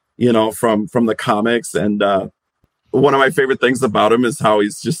villains, from the comics. And one of my favorite things about him is how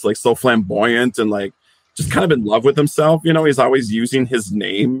he's just like so flamboyant and like just kind of in love with himself. He's always using his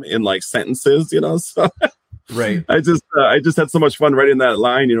name in like sentences, so right. I just had so much fun writing that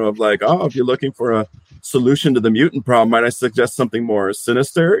line, of like, oh, if you're looking for a solution to the mutant problem, might I suggest something more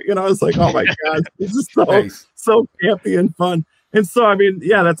sinister? It's like, oh my God, this is so campy and fun. And so, I mean,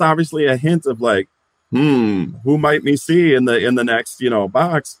 yeah, that's obviously a hint of like, who might we see in the next,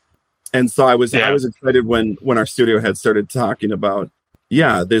 box? And so I was excited when our studio head started talking about,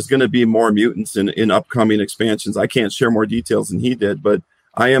 there's going to be more mutants in upcoming expansions. I can't share more details than he did, but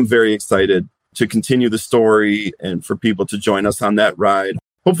I am very excited to continue the story and for people to join us on that ride.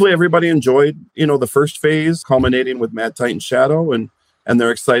 Hopefully everybody enjoyed, the first phase culminating with Mad Titan Shadow, and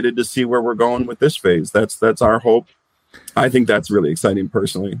they're excited to see where we're going with this phase. That's our hope. I think that's really exciting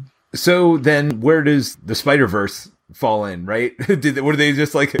personally. So then where does the Spider-Verse fall in, right? Were they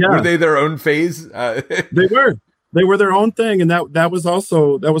just like, were they their own phase? They were their own thing. And that was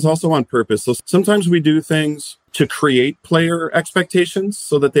also on purpose. So sometimes we do things to create player expectations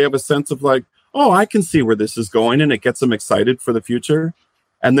so that they have a sense of like, oh, I can see where this is going, and it gets them excited for the future.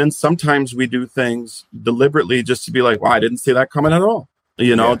 And then sometimes we do things deliberately just to be like, wow, I didn't see that coming at all.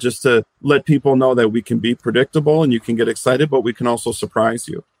 Just to let people know that we can be predictable and you can get excited, but we can also surprise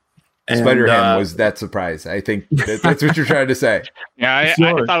you. And Spider-Ham was that surprise. I think that's what you're trying to say. Yeah, I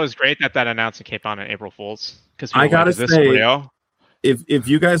thought it was great that announcement came out on April Fool's. Because I gotta say, if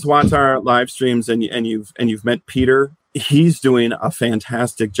you guys watch our live streams and you've met Peter, he's doing a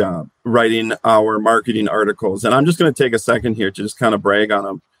fantastic job writing our marketing articles. And I'm just going to take a second here to just kind of brag on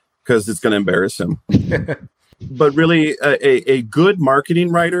him, because it's going to embarrass him. But really, a good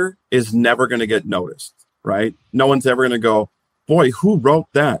marketing writer is never going to get noticed, right? No one's ever going to go, boy, who wrote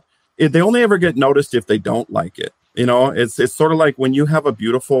that? They only ever get noticed if they don't like it. It's sort of like when you have a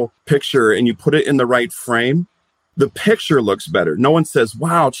beautiful picture and you put it in the right frame, the picture looks better. No one says,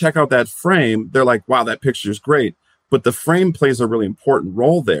 wow, check out that frame. They're like, wow, that picture's great. But the frame plays a really important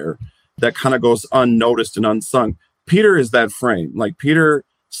role there that kind of goes unnoticed and unsung. Peter is that frame. Like, Peter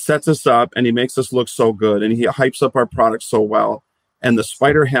sets us up and he makes us look so good and he hypes up our product so well. And the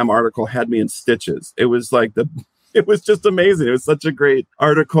Spider-Ham article had me in stitches. It was like it was just amazing. It was such a great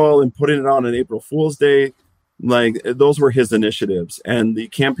article, and putting it on April Fool's Day, like, those were his initiatives. And the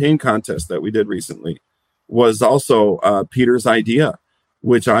campaign contest that we did recently was also Peter's idea,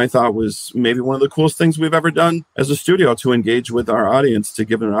 which I thought was maybe one of the coolest things we've ever done as a studio, to engage with our audience, to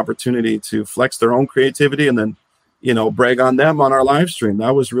give them an opportunity to flex their own creativity and then, brag on them on our live stream.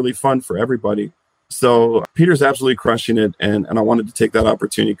 That was really fun for everybody. So Peter's absolutely crushing it. And I wanted to take that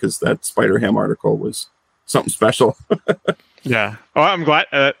opportunity because that Spider-Ham article was something special. Yeah. Well, I'm glad.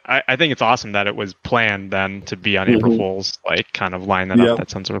 I think it's awesome that it was planned then to be on April Fool's, like, kind of line that up. That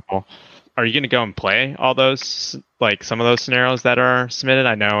sounds really cool. are you going to go and play all those, like some of those scenarios that are submitted?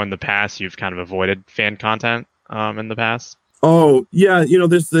 I know in the past you've kind of avoided fan content in the past. Oh, yeah.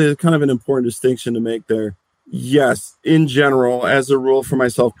 There's the kind of an important distinction to make there. Yes, in general, as a rule for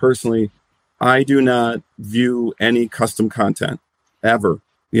myself personally, I do not view any custom content ever,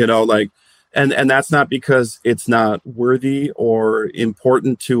 and that's not because it's not worthy or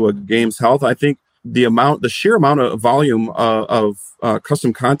important to a game's health. I think the sheer amount of volume of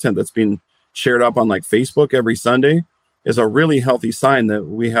custom content that's being shared up on like Facebook every Sunday is a really healthy sign that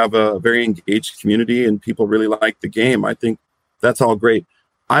we have a very engaged community and people really like the game. I think that's all great.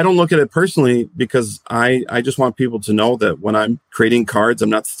 I don't look at it personally because I just want people to know that when I'm creating cards, I'm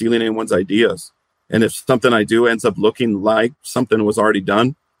not stealing anyone's ideas. And if something I do ends up looking like something was already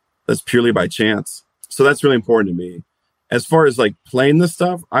done, that's purely by chance. So that's really important to me. As far as like playing this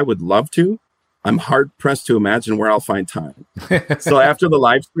stuff, I would love to. I'm hard pressed to imagine where I'll find time. So after the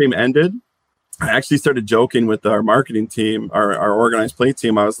live stream ended, I actually started joking with our marketing team, our organized play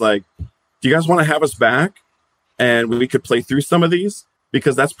team. I was like, do you guys want to have us back? And we could play through some of these,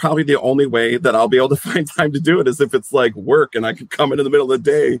 because that's probably the only way that I'll be able to find time to do it, is if it's like work and I can come in the middle of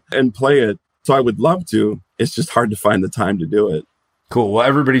the day and play it. So I would love to. It's just hard to find the time to do it. Cool. Well,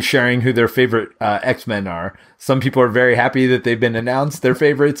 everybody's sharing who their favorite X-Men are. Some people are very happy that they've been announced, their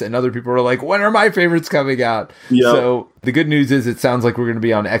favorites, and other people are like, when are my favorites coming out? Yep. So the good news is it sounds like we're going to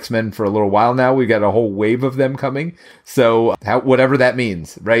be on X-Men for a little while now. We got a whole wave of them coming. So whatever that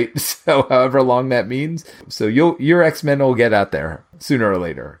means, right? So however long that means. So your X-Men will get out there sooner or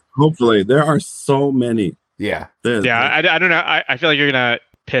later. Hopefully. There are so many. Yeah. I don't know. I feel like you're going to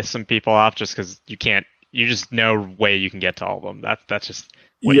piss some people off just because you just no way you can get to all of them. That's just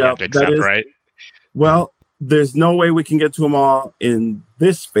what you have to accept, right? Well, there's no way we can get to them all in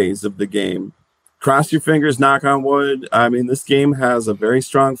this phase of the game. Cross your fingers, knock on wood. I mean, this game has a very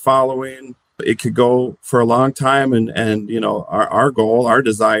strong following. It could go for a long time, and our goal, our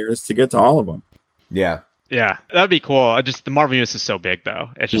desire is to get to all of them. Yeah. Yeah, that'd be cool. Just the Marvel universe is so big, though.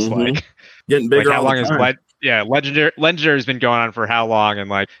 It's just like getting bigger. Like how long is Legendary's been going on for how long, and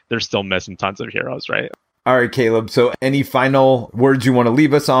like they're still missing tons of heroes, right? All right, Caleb. So any final words you want to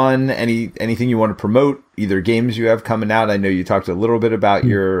leave us on? Anything you want to promote? Either games you have coming out? I know you talked a little bit about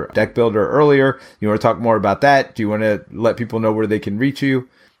your deck builder earlier. You want to talk more about that? Do you want to let people know where they can reach you?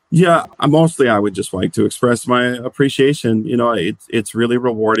 Yeah, mostly I would just like to express my appreciation. It's really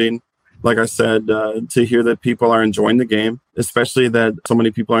rewarding, like I said, to hear that people are enjoying the game, especially that so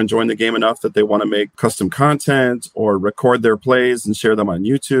many people are enjoying the game enough that they want to make custom content or record their plays and share them on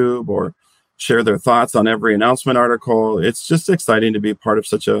YouTube or share their thoughts on every announcement article. It's just exciting to be part of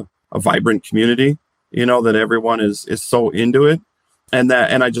such a vibrant community, that everyone is so into it. And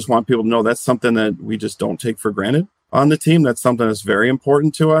I just want people to know that's something that we just don't take for granted on the team. That's something that's very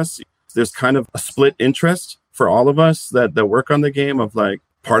important to us. There's kind of a split interest for all of us that work on the game of like,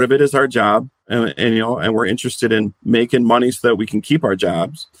 part of it is our job and we're interested in making money so that we can keep our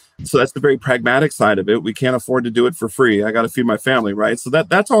jobs. So that's the very pragmatic side of it. We can't afford to do it for free. I got to feed my family, right? So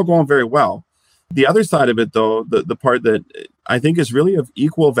that's all going very well. The other side of it, though, the part that I think is really of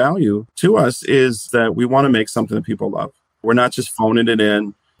equal value to us is that we want to make something that people love. We're not just phoning it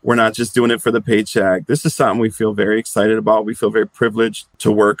in. We're not just doing it for the paycheck. This is something we feel very excited about. We feel very privileged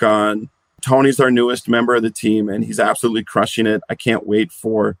to work on. Tony's our newest member of the team, and he's absolutely crushing it. I can't wait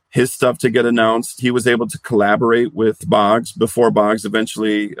for his stuff to get announced. He was able to collaborate with Boggs before Boggs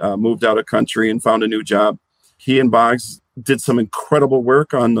eventually moved out of country and found a new job. He and Boggs did some incredible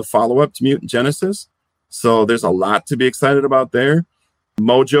work on the follow-up to Mutant Genesis. So there's a lot to be excited about there.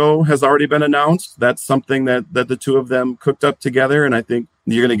 Mojo has already been announced. That's something that the two of them cooked up together, and I think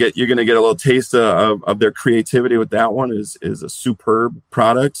you're gonna get a little taste of their creativity with that one. Is a superb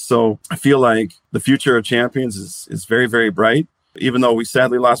product. So I feel like the future of Champions is very, very bright. Even though we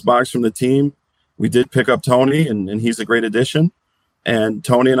sadly lost Boggs from the team, we did pick up Tony, and he's a great addition. And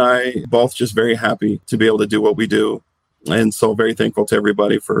Tony and I both just very happy to be able to do what we do. And so very thankful to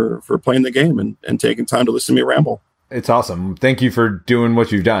everybody for playing the game and taking time to listen to me ramble. It's awesome. Thank you for doing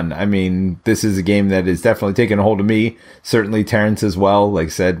what you've done. I mean, this is a game that is definitely taking a hold of me. Certainly Terrence as well. Like I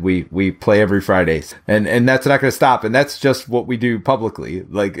said, we play every Friday, and that's not going to stop. And that's just what we do publicly.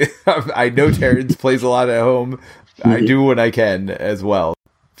 Like I know Terrence plays a lot at home. I do when I can as well.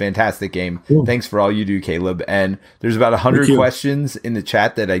 Fantastic game. Cool. Thanks for all you do, Caleb. And there's about 100 questions in the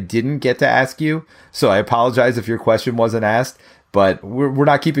chat that I didn't get to ask you. So I apologize if your question wasn't asked, but we're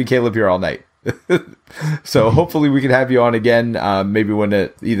not keeping Caleb here all night. So hopefully we can have you on again, maybe when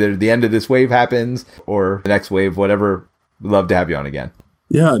either the end of this wave happens or the next wave, whatever. We'd love to have you on again.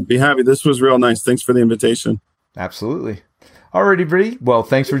 Yeah, I'd be happy. This was real nice. Thanks for the invitation. Absolutely. Alrighty, Brady. Well,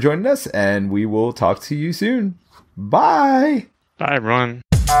 thanks for joining us, and we will talk to you soon. Bye. Bye, everyone.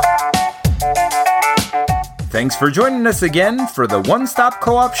 Thanks for joining us again for the One Stop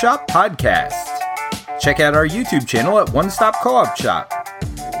Co-op Shop podcast. Check out our YouTube channel at One Stop Co-op Shop.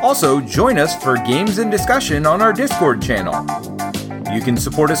 Also, join us for games and discussion on our Discord channel. You can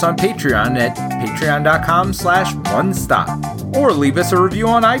support us on Patreon at patreon.com/onestop or leave us a review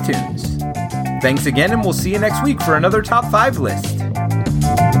on iTunes. Thanks again, and we'll see you next week for another Top 5 list.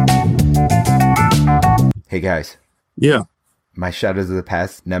 Hey, guys. Yeah. My Shadows of the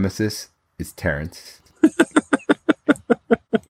Past nemesis is Terrence.